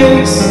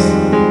face.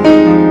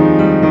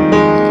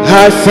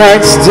 I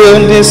find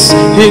stillness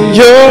in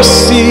your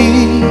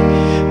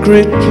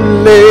secret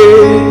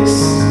place.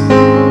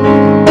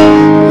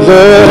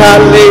 Lord, I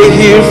lay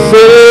here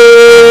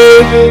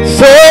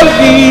faithfully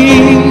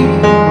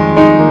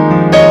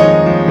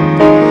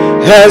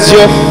as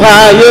your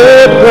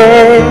fire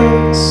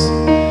burns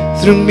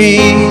through me.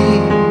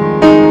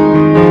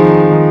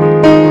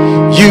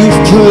 You've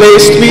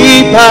placed me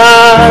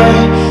by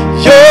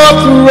your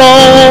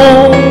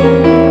throne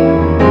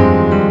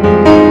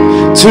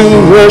to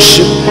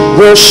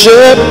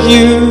worship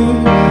you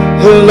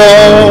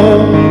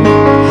alone.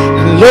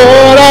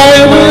 Lord, I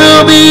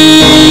will be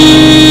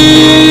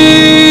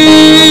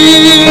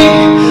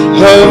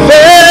a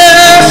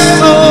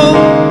vessel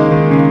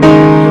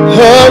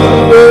of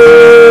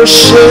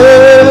worship.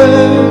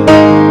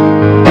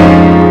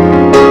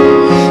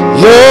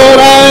 Lord,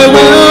 I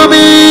will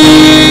be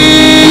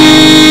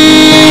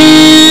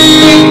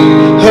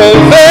a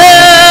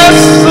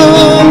vessel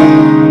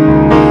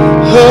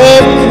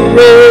of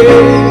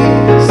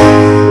praise.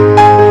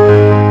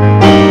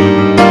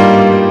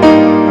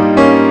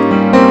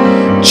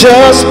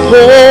 Just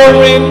pour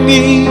in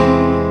me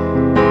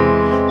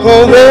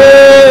all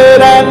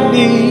that I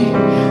need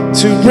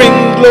to bring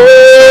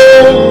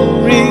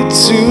glory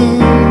to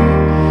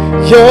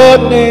your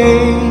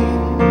name.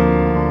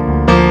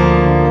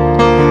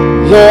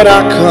 Lord, I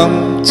come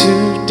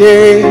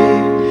today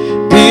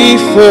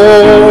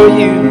before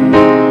you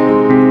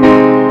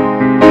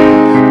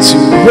to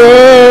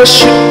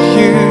worship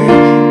you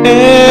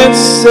and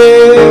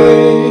say,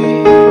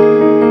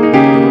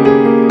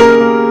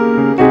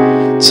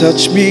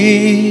 touch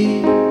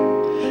me,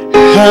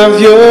 have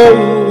your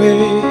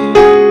way.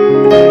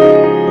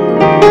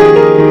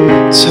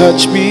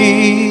 Touch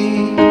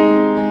me,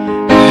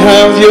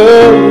 have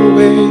your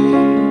way.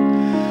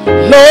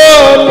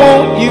 Lord,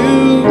 won't you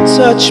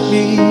touch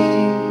me,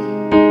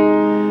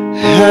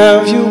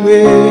 have your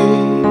way.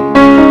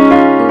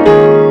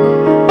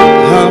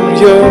 I'm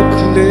your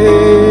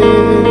clay.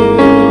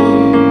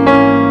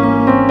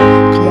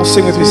 Come on,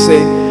 sing with me,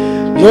 say,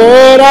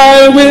 Lord,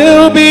 I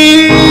will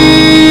be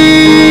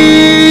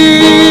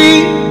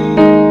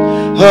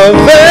a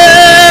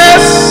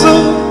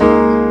vessel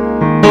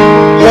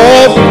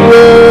of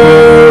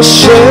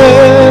worship.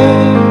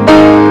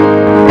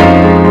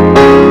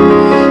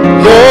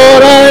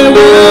 Lord, I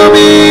will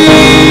be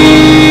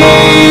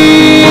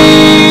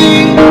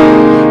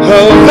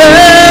a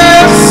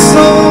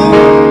vessel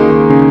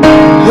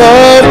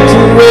of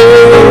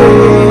praise.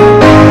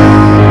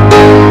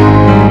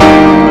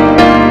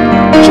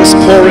 Just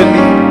pour in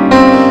me,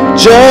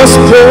 just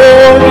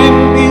pour in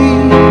me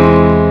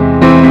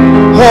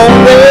all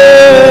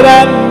that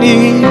I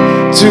need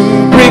to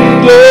bring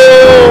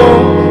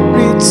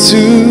glory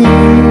to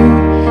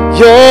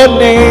your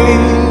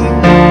name.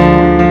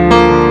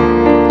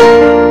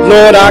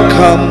 Lord, I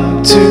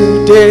come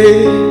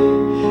today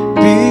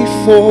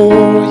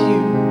before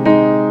you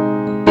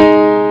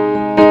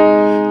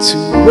to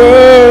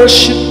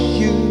worship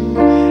you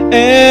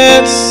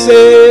and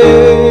say,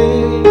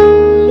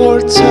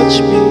 Lord, touch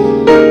me,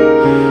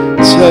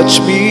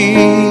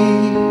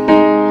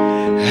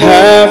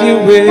 have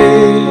your way.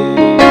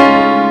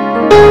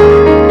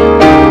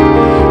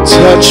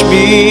 Touch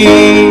me,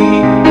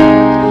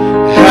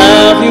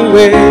 have your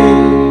way.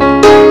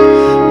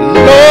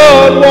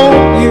 Lord,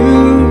 won't you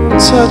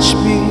touch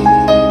me,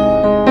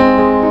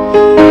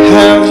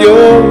 have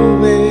your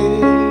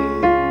way.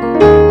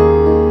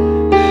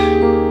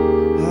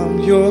 I'm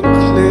your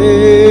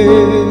clay.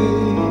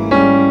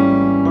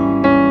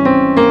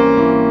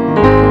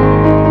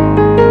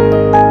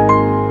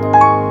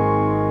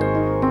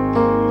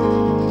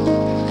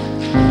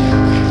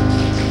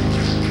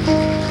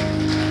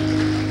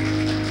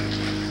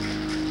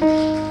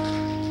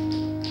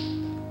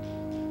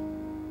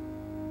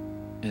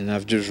 And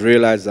I've just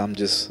realized I'm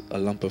just a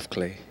lump of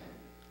clay.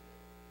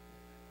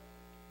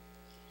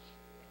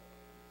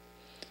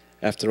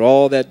 After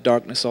all that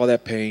darkness, all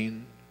that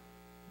pain,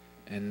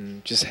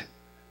 and just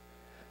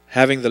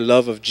having the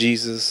love of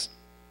Jesus,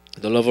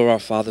 the love of our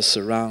Father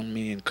surround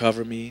me and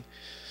cover me,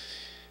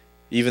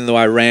 even though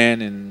I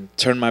ran and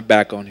turned my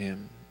back on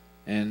Him.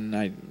 And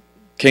I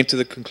came to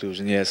the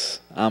conclusion, yes,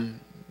 I'm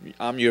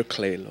your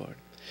clay, Lord.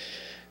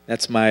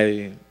 That's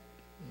my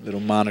little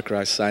moniker.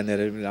 I signed that.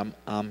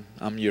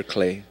 I'm your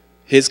clay.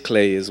 His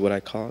clay is what I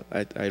call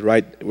it. I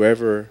write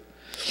wherever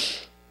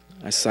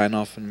I sign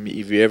off on me.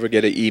 If you ever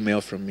get an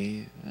email from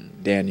me,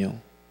 Daniel,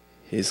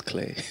 his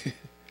clay.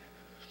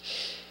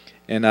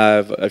 And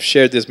I've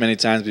shared this many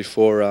times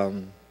before. I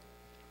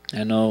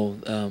know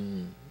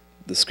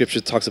the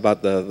scripture talks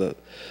about the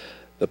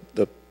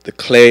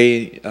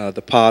clay,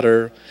 the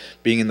potter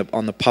being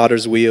on the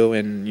potter's wheel,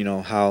 and you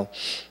know how.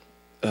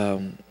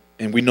 And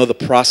we know the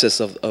process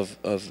of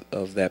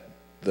that,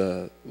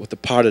 what the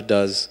potter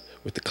does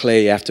with the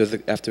clay after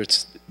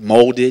it's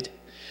molded.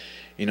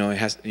 You know,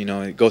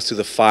 it goes through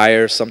the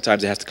fire.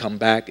 Sometimes it has to come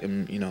back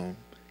and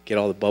get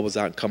all the bubbles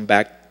out and come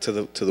back to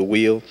the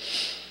wheel.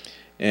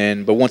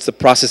 But once the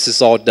process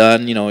is all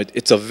done,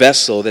 it's a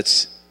vessel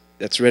that's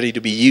ready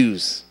to be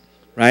used,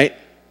 right?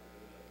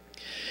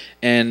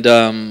 And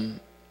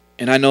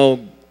I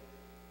know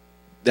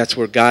that's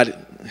where God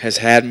has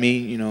had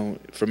me,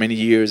 for many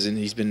years, and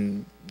He's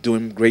been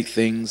doing great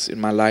things in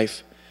my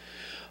life.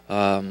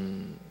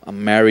 I'm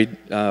married.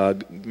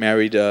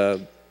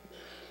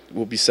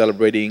 We'll be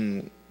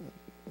celebrating,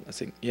 I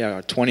think,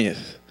 our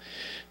 20th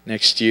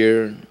next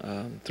year.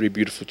 3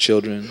 beautiful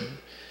children,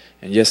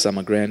 and yes, I'm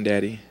a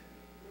granddaddy.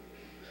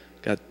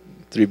 Got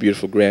 3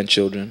 beautiful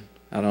grandchildren.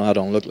 I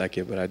don't look like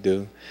it, but I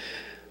do.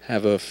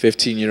 Have a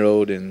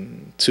 15-year-old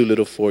and 2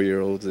 little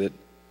 4-year-olds that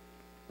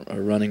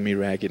are running me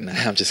ragged. Nah,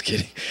 I'm just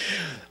kidding.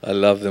 I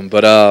love them,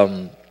 but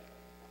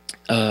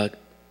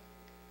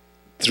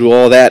through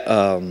all that,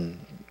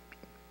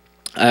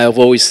 I've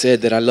always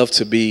said that I love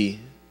to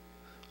be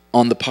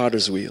on the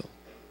potter's wheel.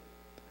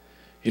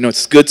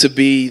 It's good to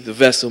be the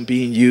vessel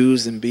being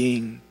used and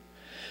being.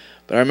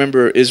 But I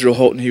remember Israel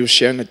Houghton, he was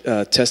sharing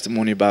a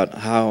testimony about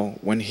how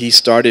when he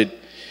started,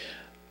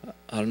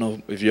 I don't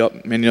know if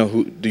many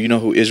know do you know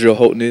who Israel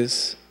Houghton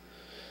is?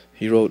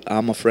 He wrote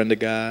 "I'm a Friend of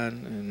God"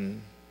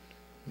 and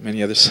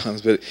many other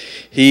songs, but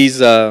he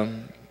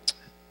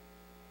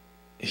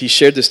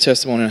shared this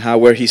testimony on how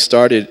where he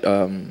started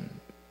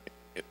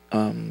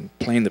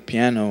playing the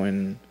piano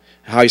and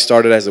how he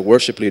started as a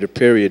worship leader,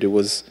 period. It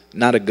was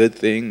not a good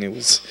thing.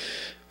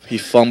 He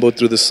fumbled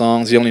through the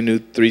songs. He only knew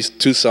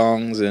 2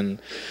 songs,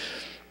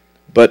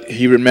 but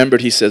he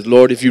remembered, he said,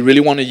 Lord, if you really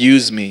want to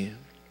use me,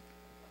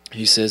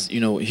 he says, he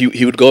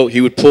would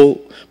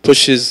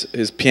push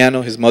his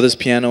piano, his mother's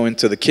piano,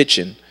 into the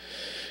kitchen,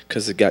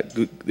 because it got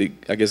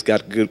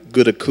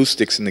good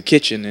acoustics in the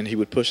kitchen, and he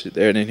would push it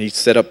there, and then he'd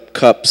set up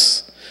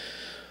cups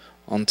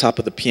on top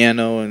of the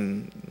piano,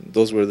 and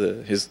those were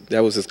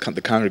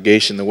the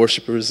congregation, the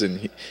worshipers,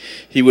 and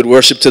he would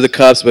worship to the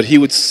cups, but he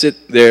would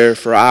sit there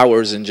for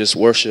hours and just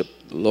worship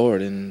the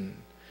Lord, and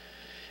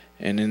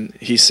then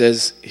he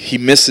says he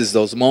misses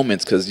those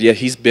moments because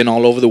he's been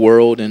all over the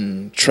world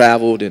and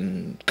traveled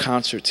and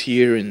concerts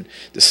here and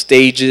the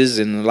stages,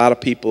 and a lot of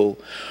people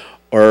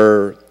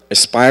are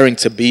aspiring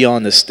to be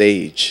on the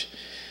stage,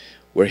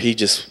 where he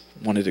just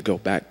wanted to go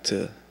back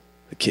to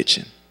the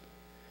kitchen.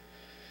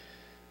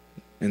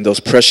 In those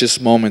precious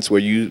moments where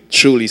you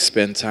truly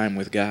spend time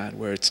with God,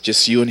 where it's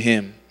just you and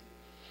Him.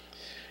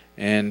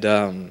 And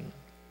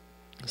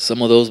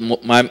some of those,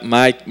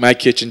 my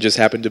kitchen just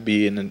happened to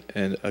be in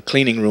a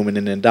cleaning room in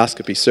an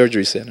endoscopy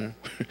surgery center,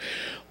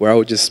 where I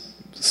would just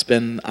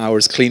spend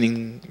hours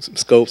cleaning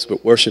scopes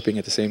but worshiping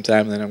at the same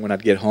time. And then when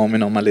I'd get home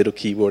and on my little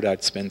keyboard,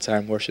 I'd spend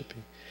time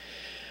worshiping.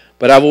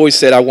 But I've always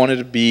said I wanted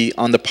to be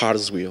on the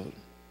potter's wheel,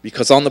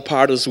 because on the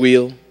potter's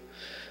wheel,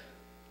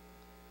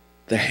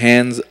 the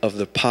hands of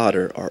the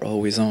potter are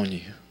always on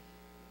you.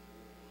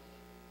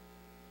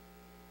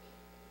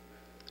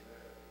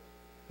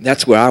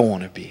 That's where I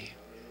want to be.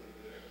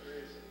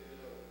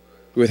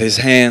 With his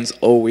hands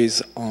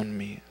always on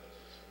me.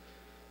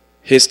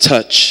 His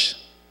touch,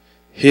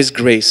 his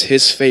grace,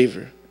 his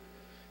favor,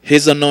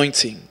 his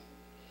anointing.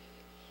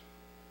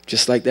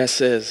 Just like that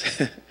says,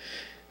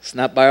 it's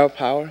not by our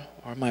power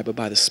or might, but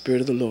by the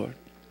Spirit of the Lord.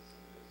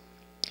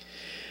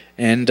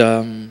 And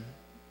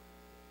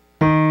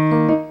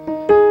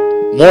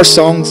more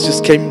songs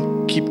just keep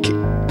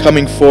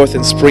coming forth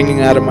and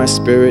springing out of my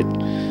spirit.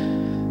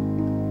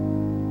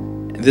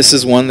 And this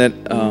is one that,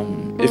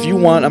 if you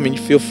want, I mean,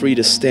 feel free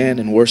to stand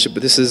and worship.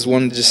 But this is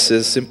one that just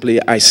says simply,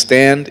 I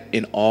stand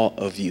in awe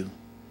of you.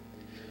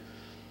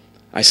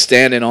 I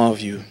stand in awe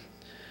of you.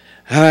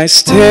 I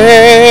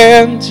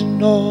stand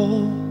in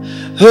awe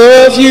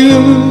of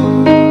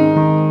you.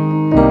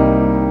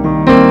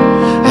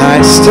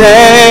 I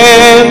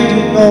stand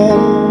in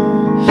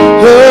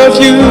awe of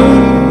you.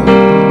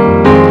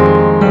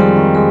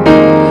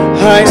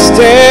 I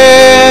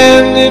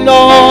stand in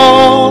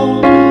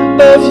awe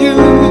of you.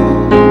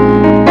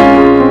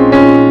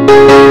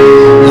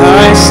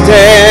 I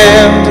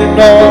stand in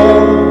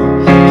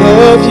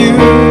awe of you.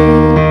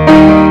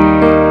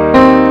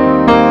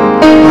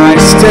 I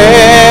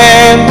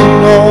stand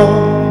in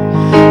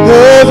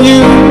awe of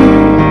you.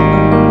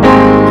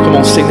 Come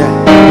on, sing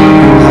that. I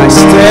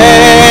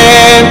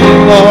stand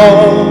in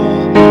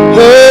awe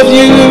of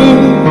you.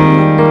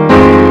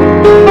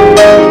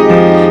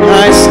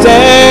 I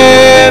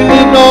stand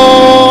in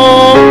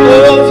awe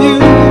of you.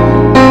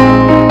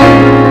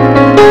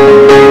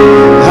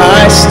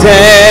 I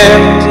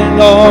stand in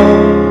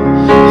awe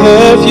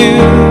of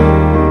you,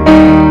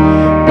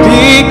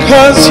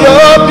 because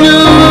you're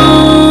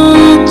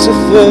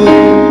beautiful.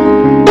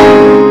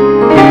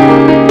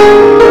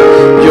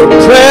 Your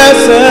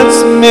presence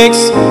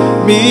makes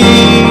me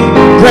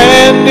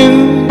brand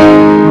new.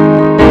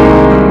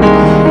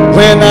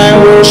 When I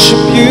worship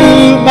you,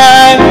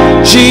 my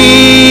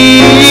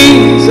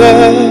Jesus,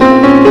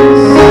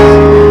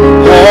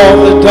 all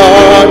the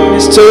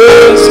darkness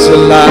turns to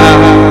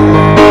light.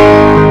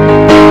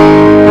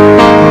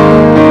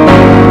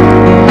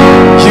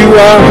 You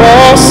are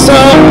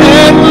awesome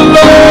and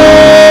glorious.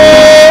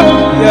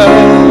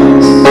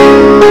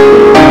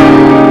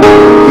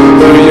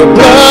 Through your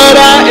blood I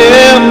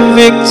am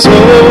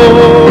victorious.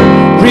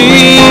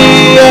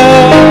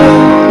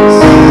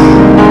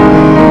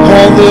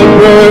 All the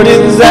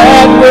burdens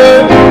that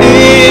were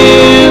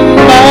in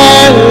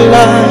my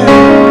life,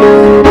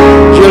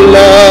 your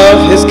love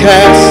has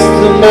cast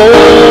them all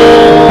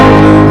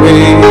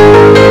away.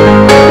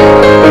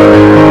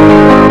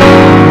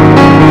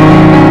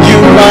 You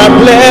are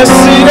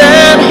blessed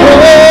and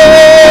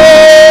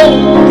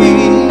holy.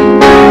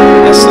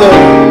 Yes,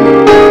 Lord.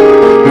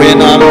 When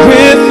I'm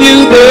with you,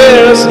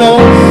 there's no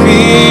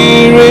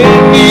fear in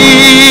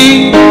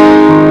me.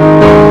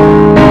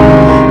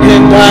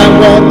 And I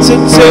want to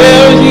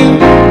tell you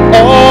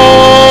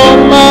all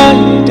my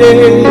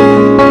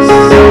days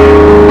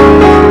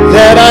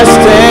that I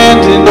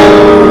stand in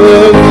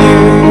awe of you.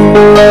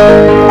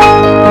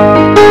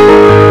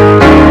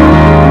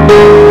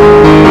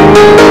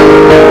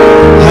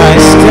 I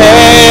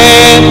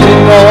stand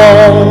in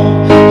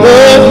awe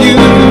of you.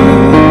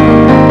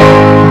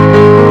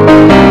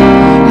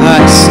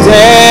 I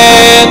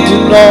stand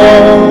in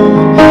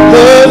awe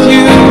of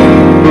you.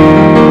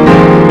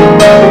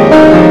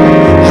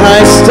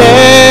 I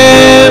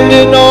stand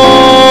in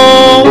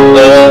awe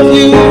of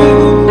you.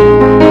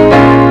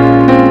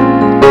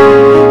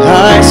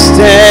 I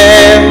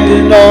stand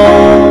in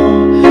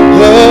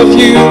awe of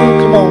you.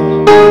 Come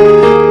on.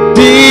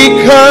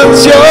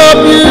 Because you're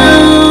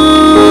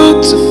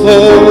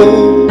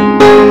beautiful.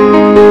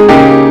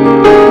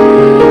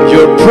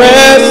 Your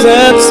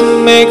presence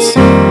makes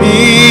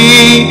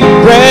me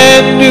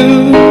brand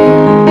new.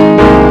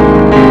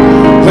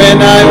 When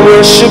I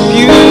worship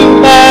you,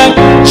 my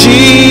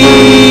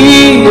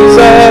Jesus,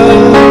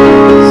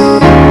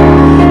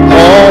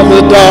 all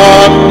the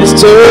darkness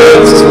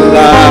turns to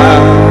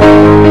light.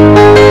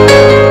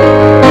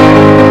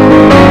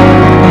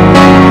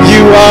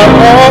 You are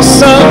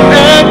awesome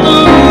and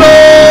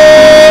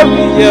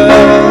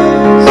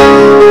glorious.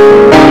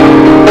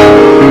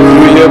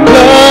 Through your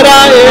blood I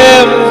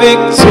am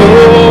victorious.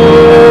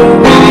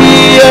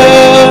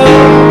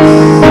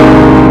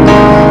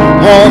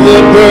 All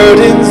the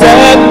burdens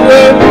that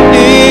were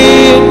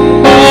in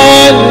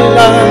my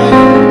life,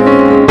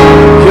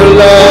 your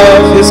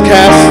love has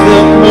cast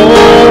them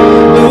all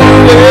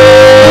away.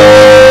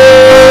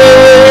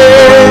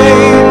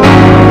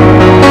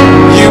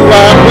 You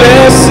are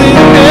blessed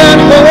and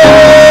holy.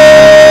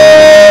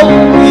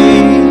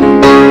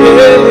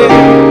 Yeah.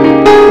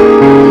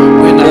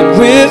 When I'm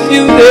with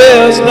you,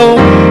 there's no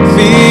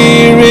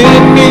fear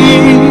in me.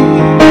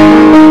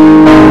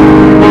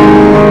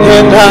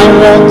 And I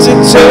want to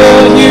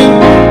tell you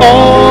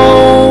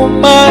all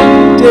my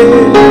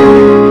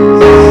days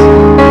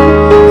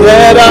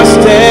that I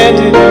stand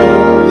in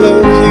awe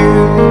of you.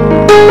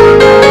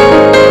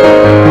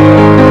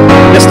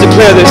 Let's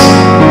declare this.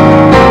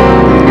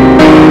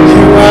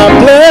 You are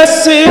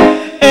blessed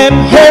and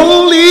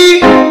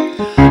holy,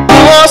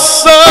 awesome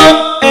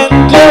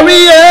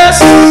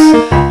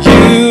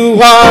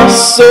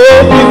so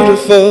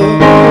beautiful,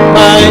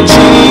 my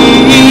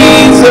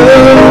Jesus.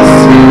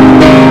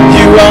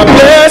 You are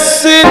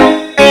blessed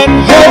and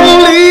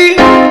holy,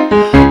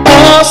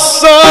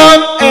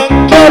 awesome and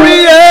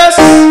glorious.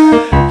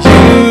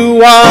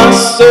 You are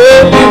so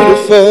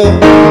beautiful,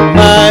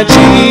 my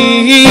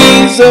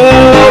Jesus.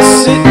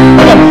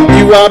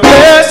 You are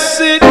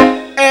blessed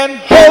and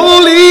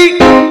holy,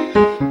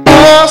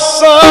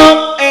 awesome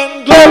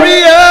and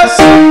glorious.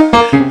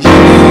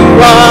 You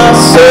are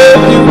so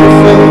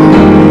beautiful,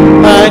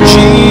 my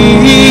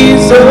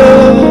Jesus.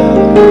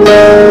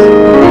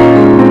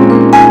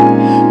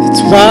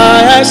 That's why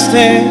I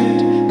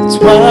stand, that's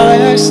why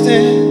I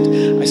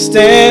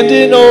stand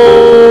in awe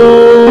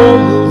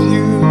of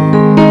you.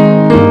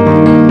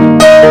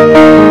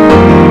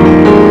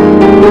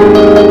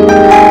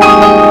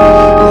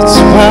 That's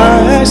why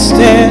I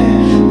stand,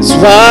 that's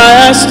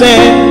why I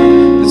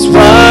stand, that's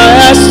why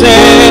I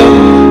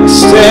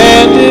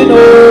stand in awe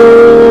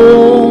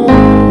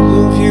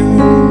of you.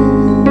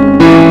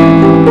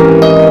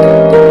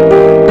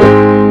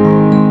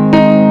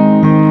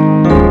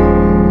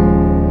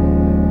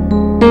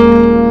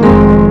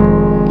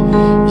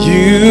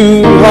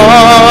 You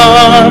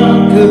are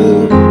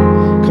good.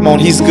 Come on,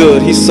 he's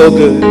good. He's so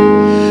good.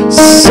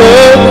 So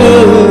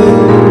good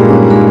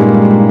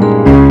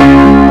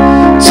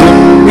to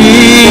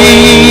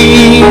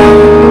me.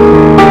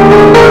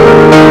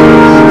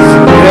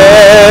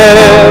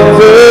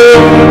 Forever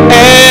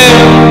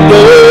and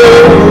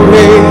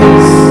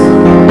always.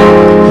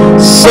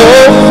 So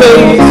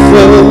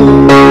faithful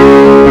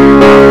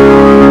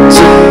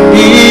to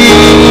me.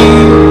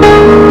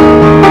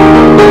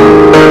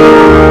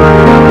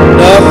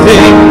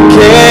 Nothing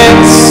can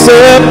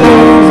separate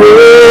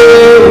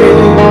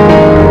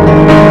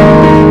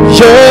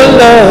your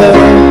love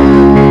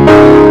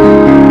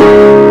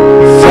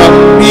from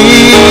me.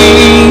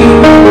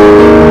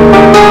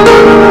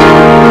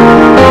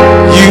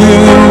 You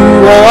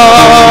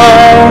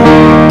are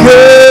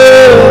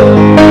good,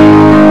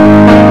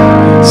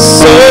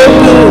 so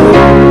good.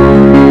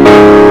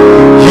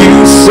 You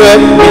set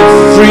me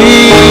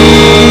free.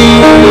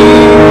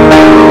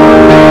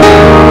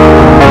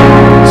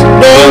 To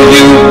know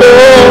you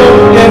more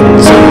and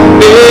to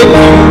make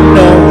you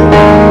known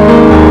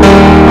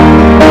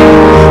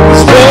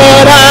is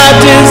what I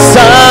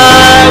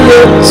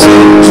desire to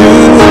do.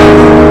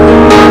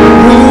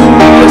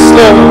 Yes,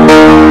 Lord.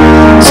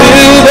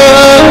 Till the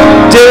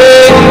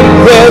day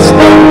there's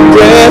no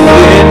breath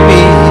in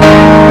me.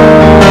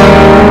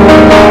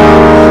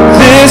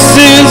 This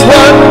is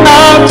what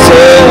I'll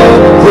tell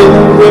the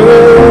world.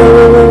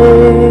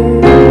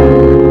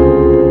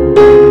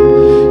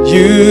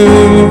 You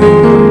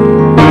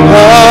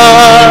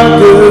are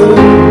good,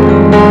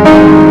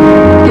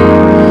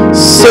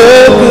 so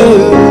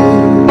good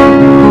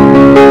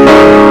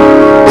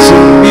to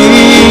me.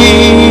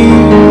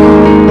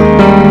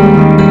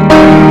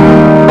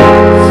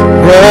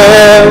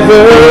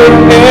 Forever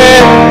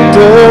and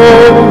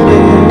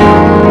always,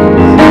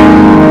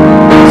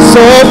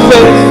 so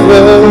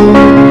faithful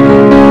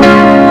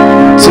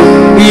to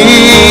me.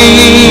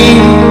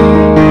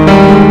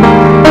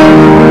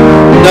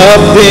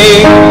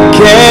 Nothing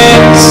can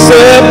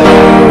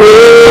separate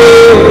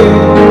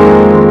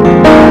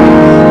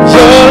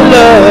your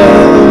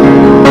love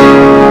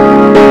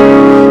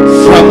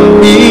from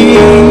me.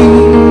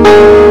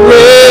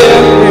 Yeah.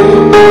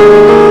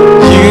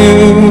 You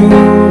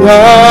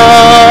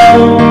are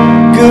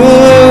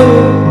good,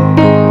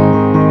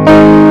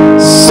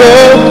 so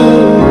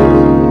good.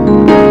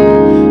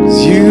 'Cause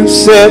you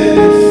set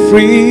me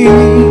free.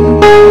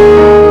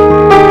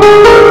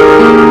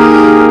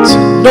 To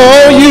know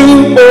you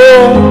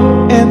more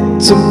and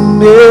to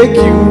make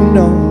you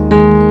known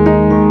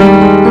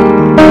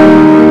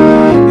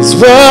is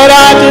what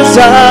I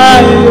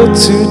desire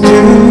to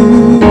do.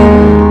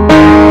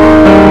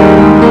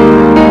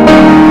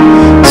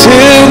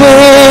 Till the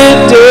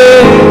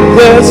day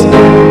there's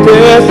no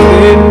breath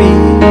in me.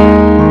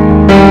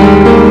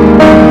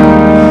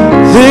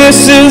 This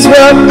is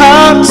what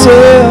I'll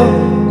tell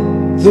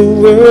the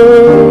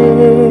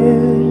world.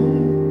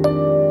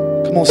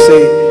 Come on,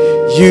 say,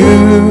 you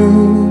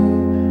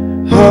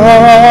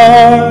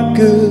are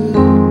good.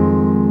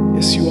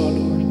 Yes, you are,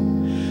 Lord.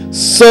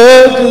 So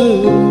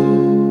good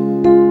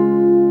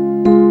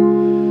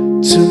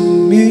to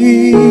me.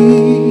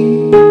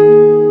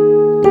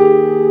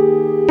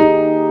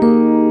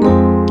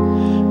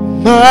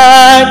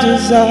 My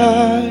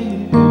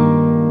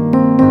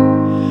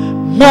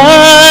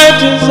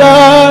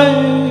desire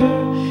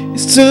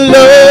is to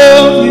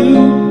love you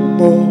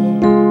more.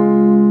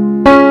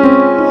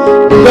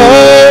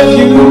 Love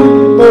you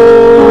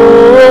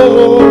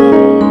more.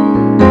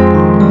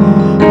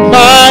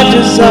 My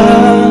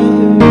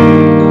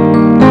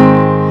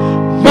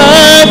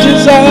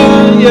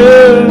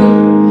desire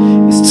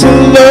is to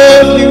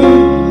love you,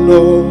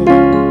 Lord.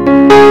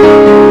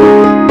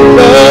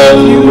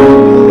 Love you,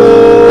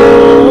 Lord.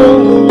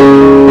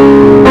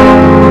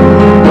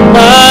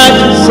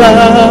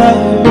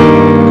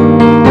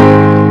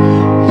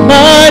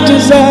 My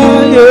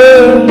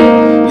desire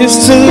is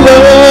to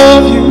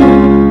love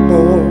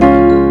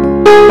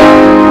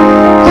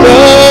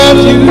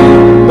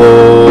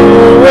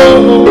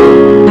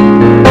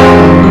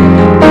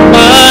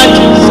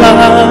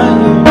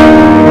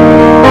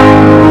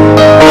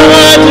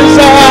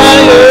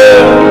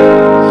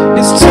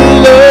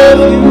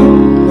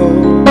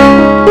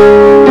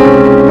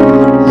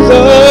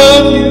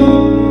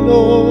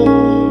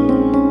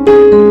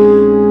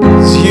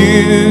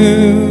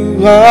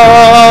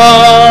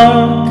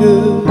are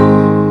good,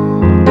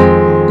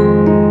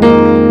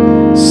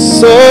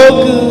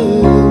 so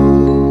good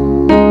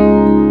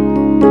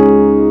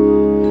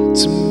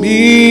to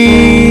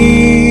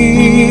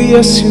me.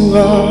 Yes, you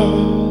are.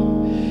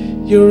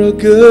 You're a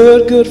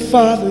good, good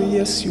Father.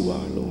 Yes, you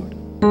are, Lord.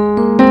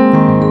 Come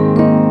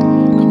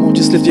on,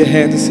 just lift your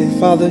hands and say,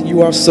 Father,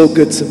 you are so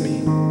good to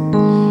me.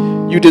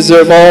 You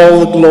deserve all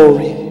the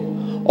glory,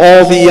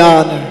 all the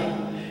honor,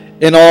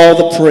 and all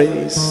the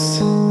praise.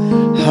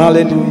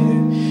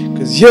 Hallelujah.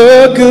 Because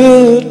you're a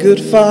good, good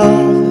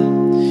Father.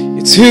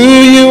 It's who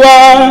you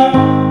are.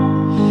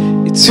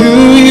 It's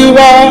who you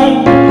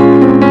are.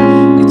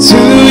 It's who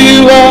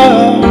you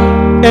are.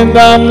 And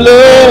I'm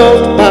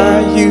loved by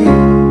you.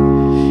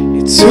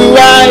 It's who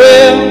I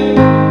am.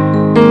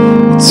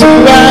 It's who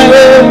I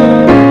am.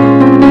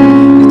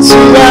 It's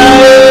who I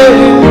am.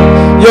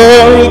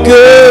 You're a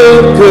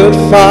good, good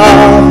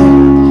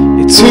Father.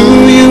 It's who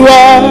you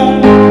are.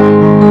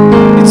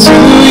 It's who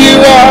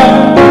you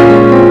are.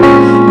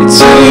 It's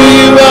who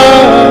you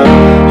are.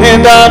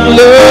 And I'm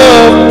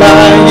loved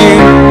by you.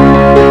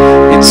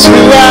 It's who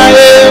I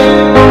am.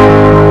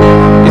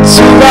 It's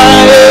who I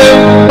am.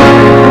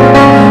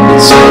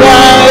 It's who I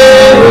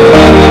am.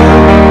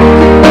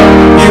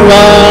 You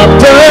are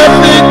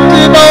perfect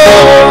in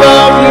all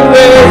of your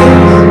ways.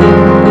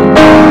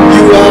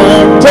 You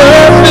are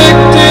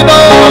perfect in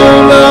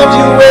all of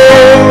your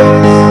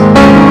ways.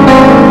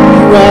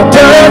 You are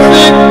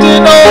perfect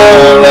in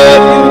all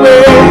of your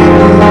ways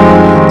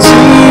to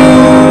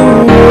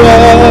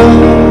us.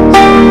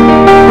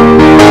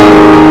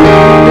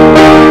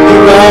 You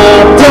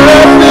are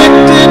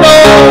perfect in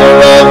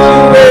all of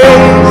your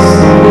ways.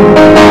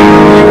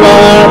 You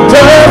are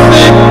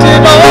perfect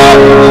in all of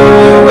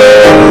your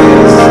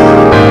ways.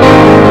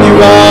 You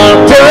are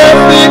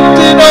perfect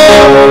in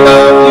all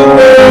of your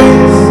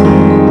ways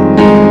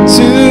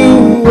to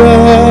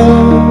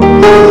us.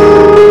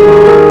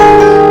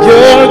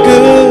 You're a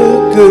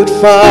good, good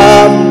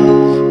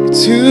Father.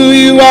 It's who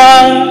you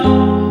are.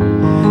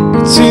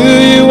 It's who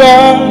you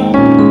are.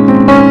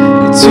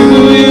 It's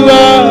who you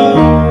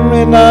are.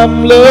 And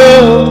I'm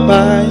loved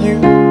by you.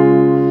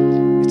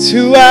 It's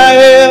who I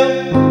am.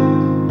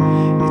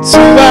 It's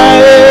who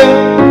I am.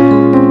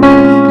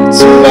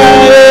 It's who I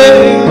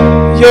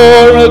am.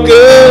 You're a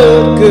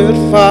good, good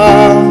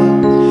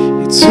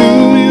Father. It's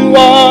who you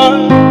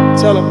are.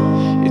 Tell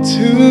them. It's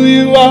who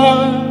you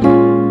are.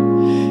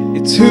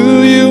 It's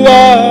who you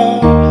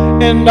are.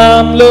 And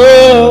I'm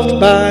loved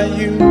by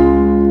you.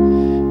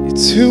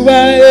 It's who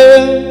I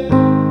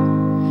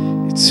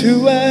am. It's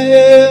who I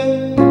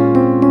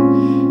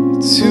am.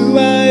 It's who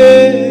I am.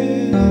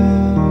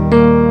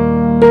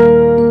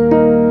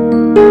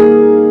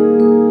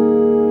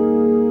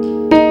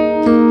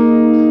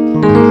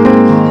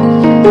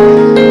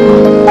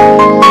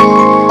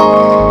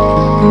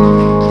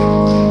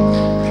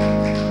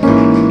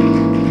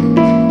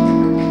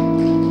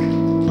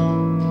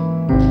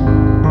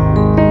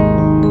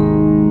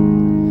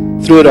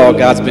 Through it all,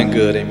 God's been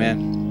good,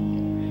 amen.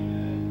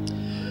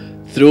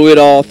 Through it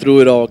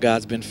all,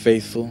 God's been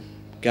faithful.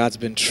 God's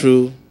been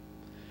true,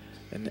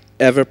 an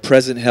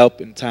ever-present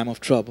help in time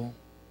of trouble.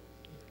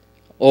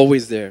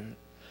 Always there,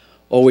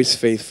 always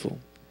faithful.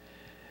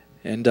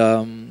 And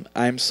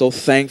I'm so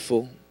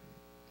thankful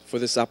for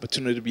this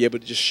opportunity to be able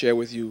to just share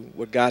with you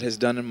what God has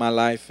done in my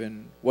life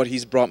and what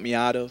He's brought me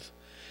out of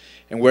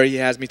and where He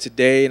has me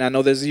today. And I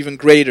know there's even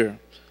greater.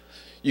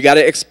 You got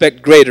to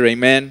expect greater,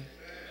 amen.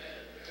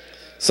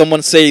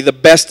 Someone say the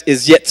best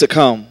is yet to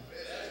come.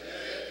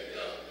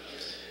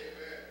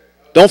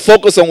 Don't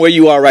focus on where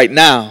you are right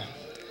now,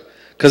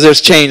 because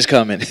there's change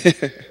coming.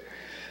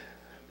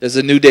 There's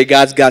a new day.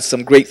 God's got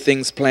some great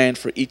things planned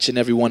for each and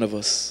every one of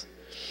us.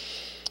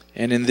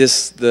 And in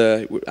this,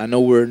 I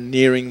know we're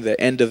nearing the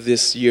end of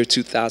this year,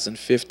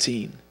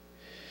 2015.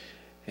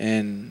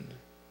 And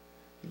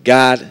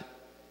God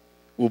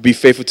will be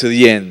faithful to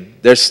the end.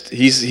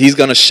 He's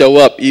going to show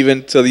up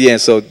even to the end.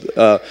 So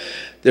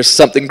there's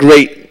something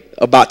great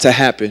about to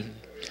happen.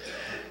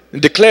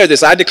 And declare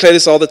this. I declare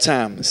this all the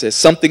time. It says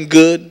something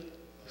good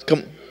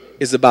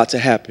is about to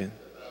happen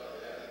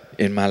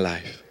in my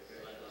life.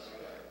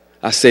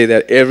 I say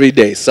that every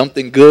day.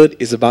 Something good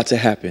is about to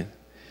happen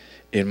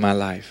in my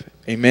life.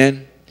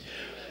 Amen.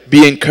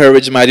 Be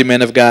encouraged, mighty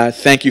men of God.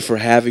 Thank you for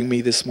having me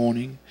this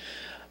morning.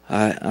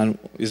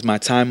 Is my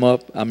time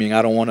up? I mean,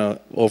 I don't want to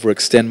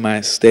overextend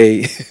my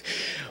stay.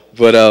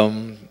 But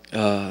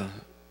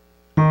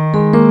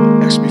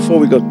actually, before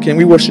we go, can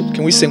we worship?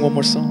 Can we sing one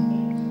more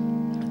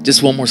song?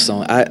 Just one more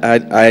song.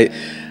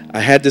 I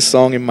had this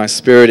song in my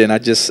spirit, and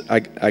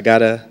I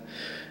gotta.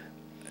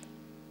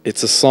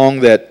 It's a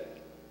song that.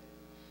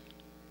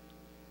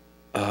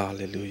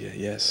 Hallelujah.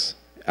 Yes.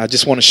 I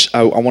just want to.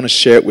 I want to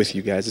share it with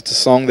you guys. It's a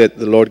song that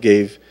the Lord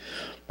gave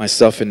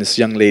myself and this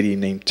young lady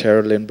named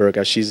Tara Lindbergh.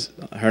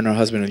 Her and her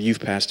husband are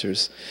youth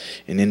pastors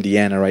in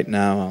Indiana right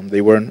now.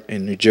 They were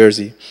in New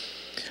Jersey,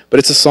 but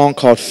it's a song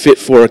called "Fit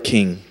for a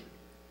King."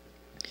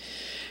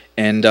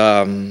 And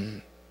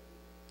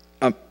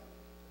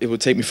it would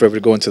take me forever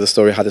to go into the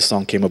story of how this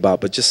song came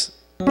about, but just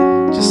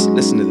Just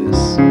listen to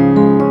this.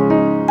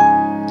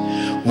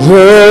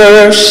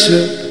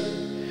 Worship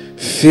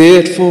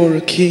fit for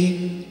a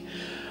king,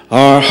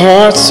 our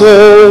hearts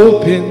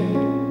open.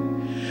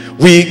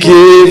 We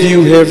give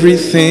you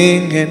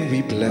everything and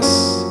we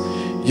bless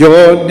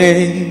your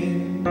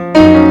name.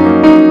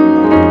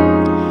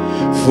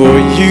 For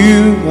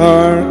you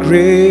are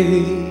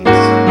great.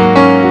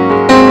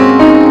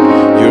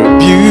 Your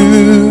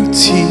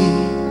beauty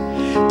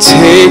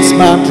takes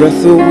my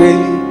breath away.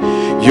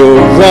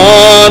 Your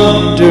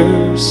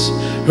wonders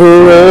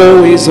are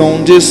always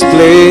on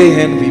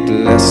display, and we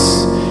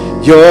bless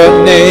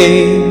your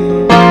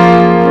name.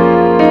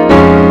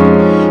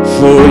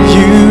 For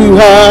you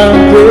are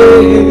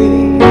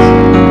great.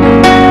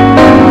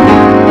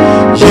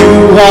 You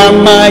are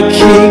my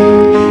King,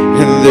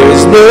 and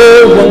there's no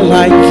one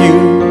like you,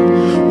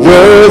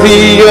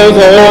 worthy of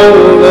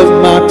all of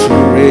my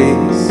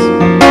praise.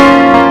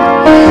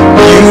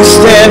 You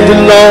stand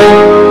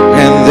alone,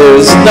 and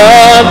there's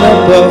none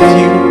above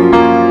you,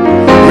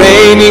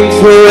 reigning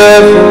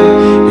forever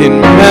in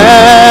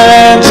majesty.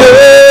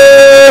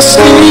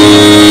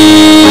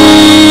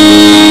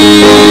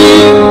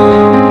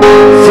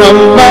 From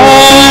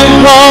my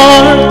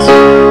heart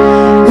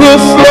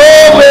will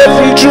flow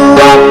every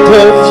drop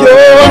of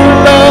your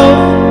love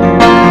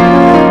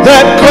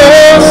that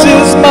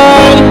causes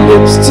my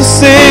lips to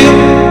sing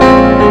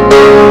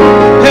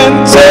and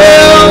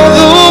tell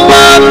the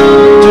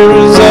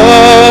wonders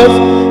of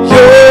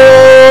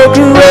your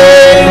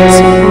grace.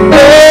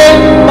 In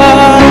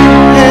my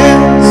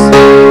hands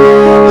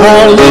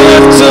I'll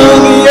live till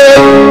the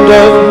end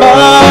of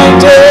my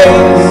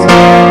days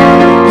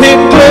in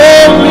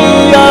glory,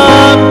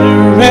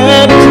 honor,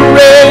 and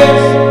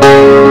praise,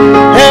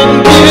 and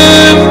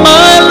give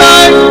my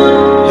life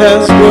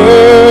as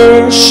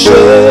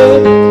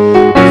worship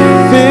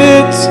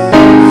fit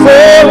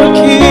for a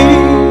king.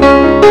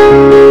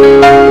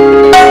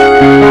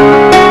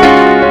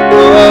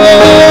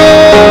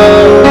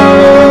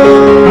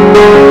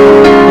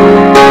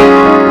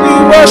 We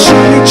worship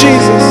you,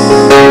 Jesus.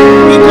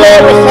 We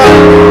glorify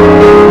you.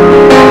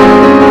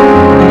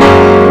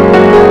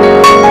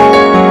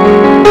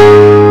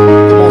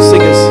 Come on,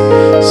 sing us.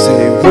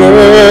 Say,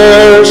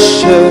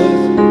 worship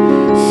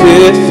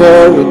fit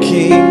for a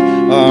king.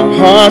 Our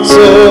hearts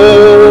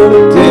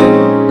open.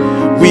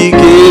 We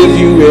give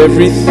you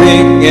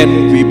everything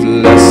and we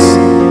bless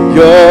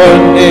your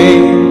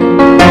name.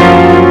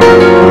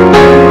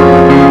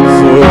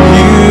 For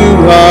you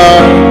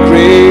are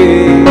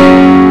great.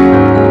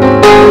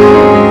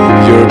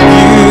 Your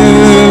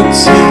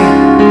beauty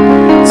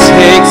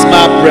takes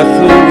my breath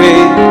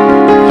away.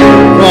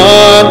 Your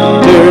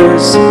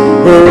wonders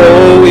were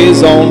always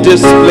on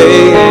display,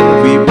 and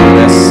we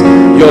bless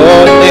your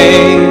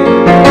name.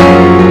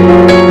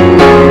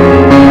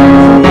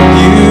 For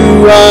you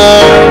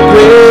are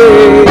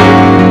great.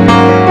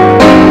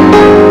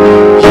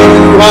 You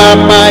are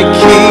my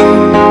King,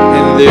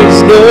 and there's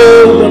no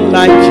one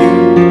like you,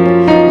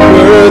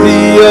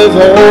 worthy of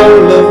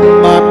all of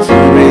my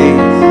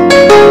praise.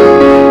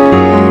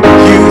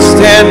 You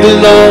stand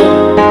alone,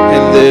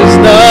 and there's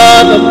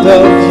none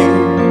above you,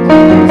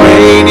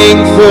 reigning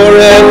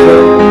forever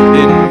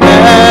in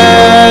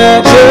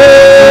majesty.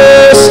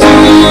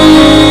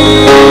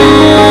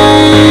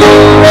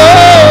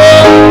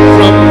 Oh,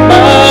 from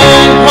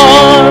my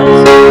heart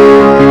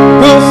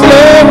will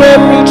flow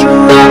every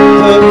drop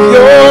of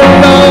your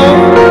love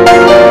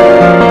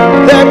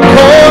that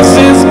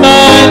causes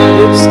my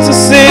lips to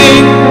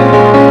sing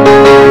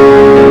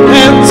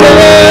and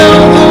tell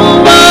the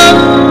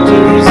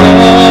wonders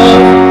of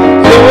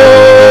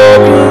your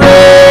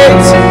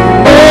grace.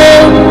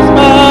 Hold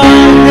my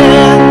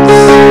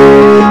hands,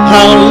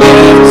 I'll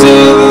live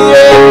till the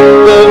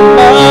end of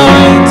my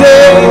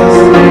days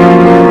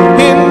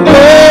in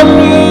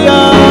glory,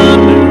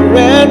 honor,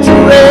 and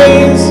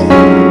praise,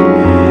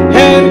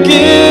 and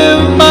give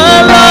my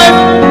life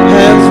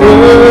as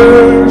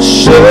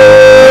worship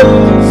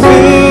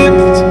fit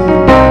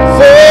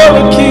for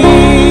a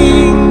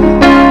king.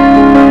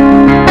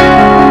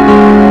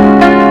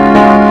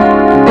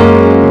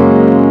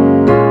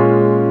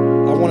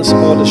 I want us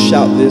all to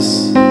shout this.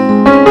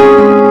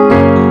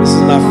 This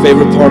is my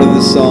favorite part of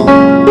this song.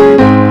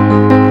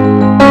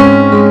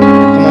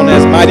 Come on,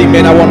 as mighty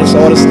men, I want us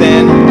all to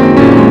stand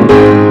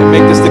and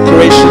make this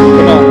declaration.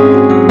 Come on.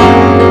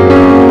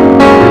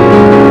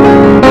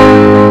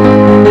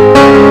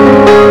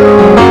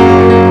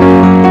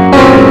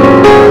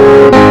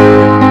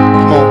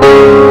 Come on.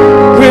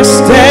 We're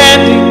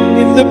standing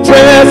in the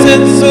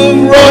presence of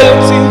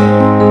royalty.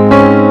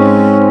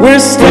 We're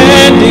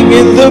standing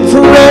in the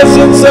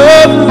presence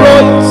of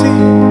royalty.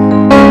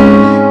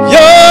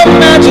 Your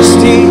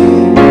majesty,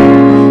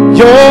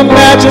 your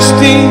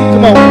majesty.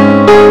 Come on.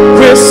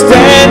 We're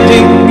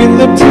standing in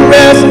the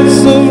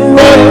presence of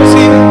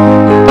royalty.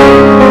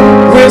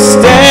 We're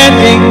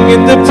standing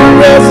in the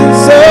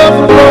presence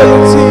of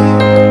royalty.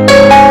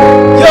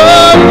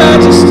 Your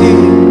majesty,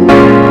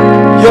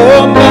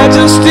 your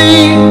majesty,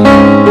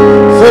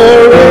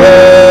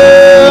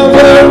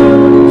 forever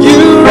you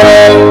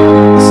reign.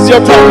 This is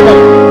your time. Come on.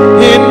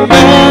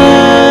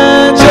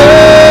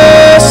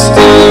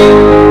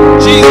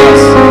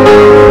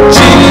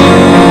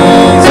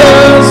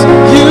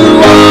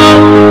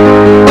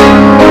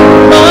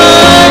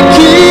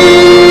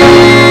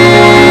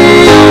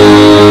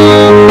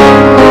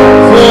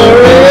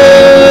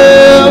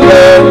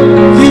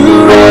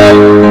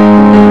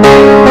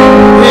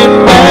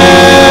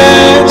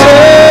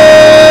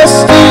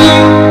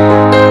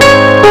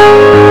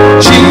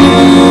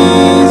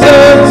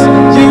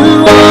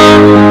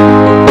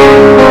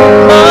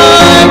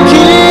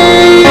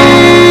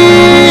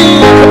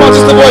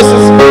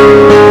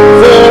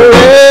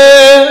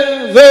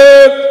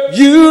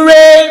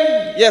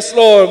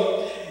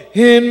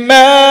 in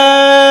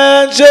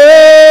majesty.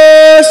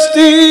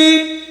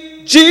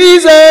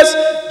 Jesus,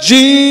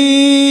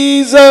 Jesus.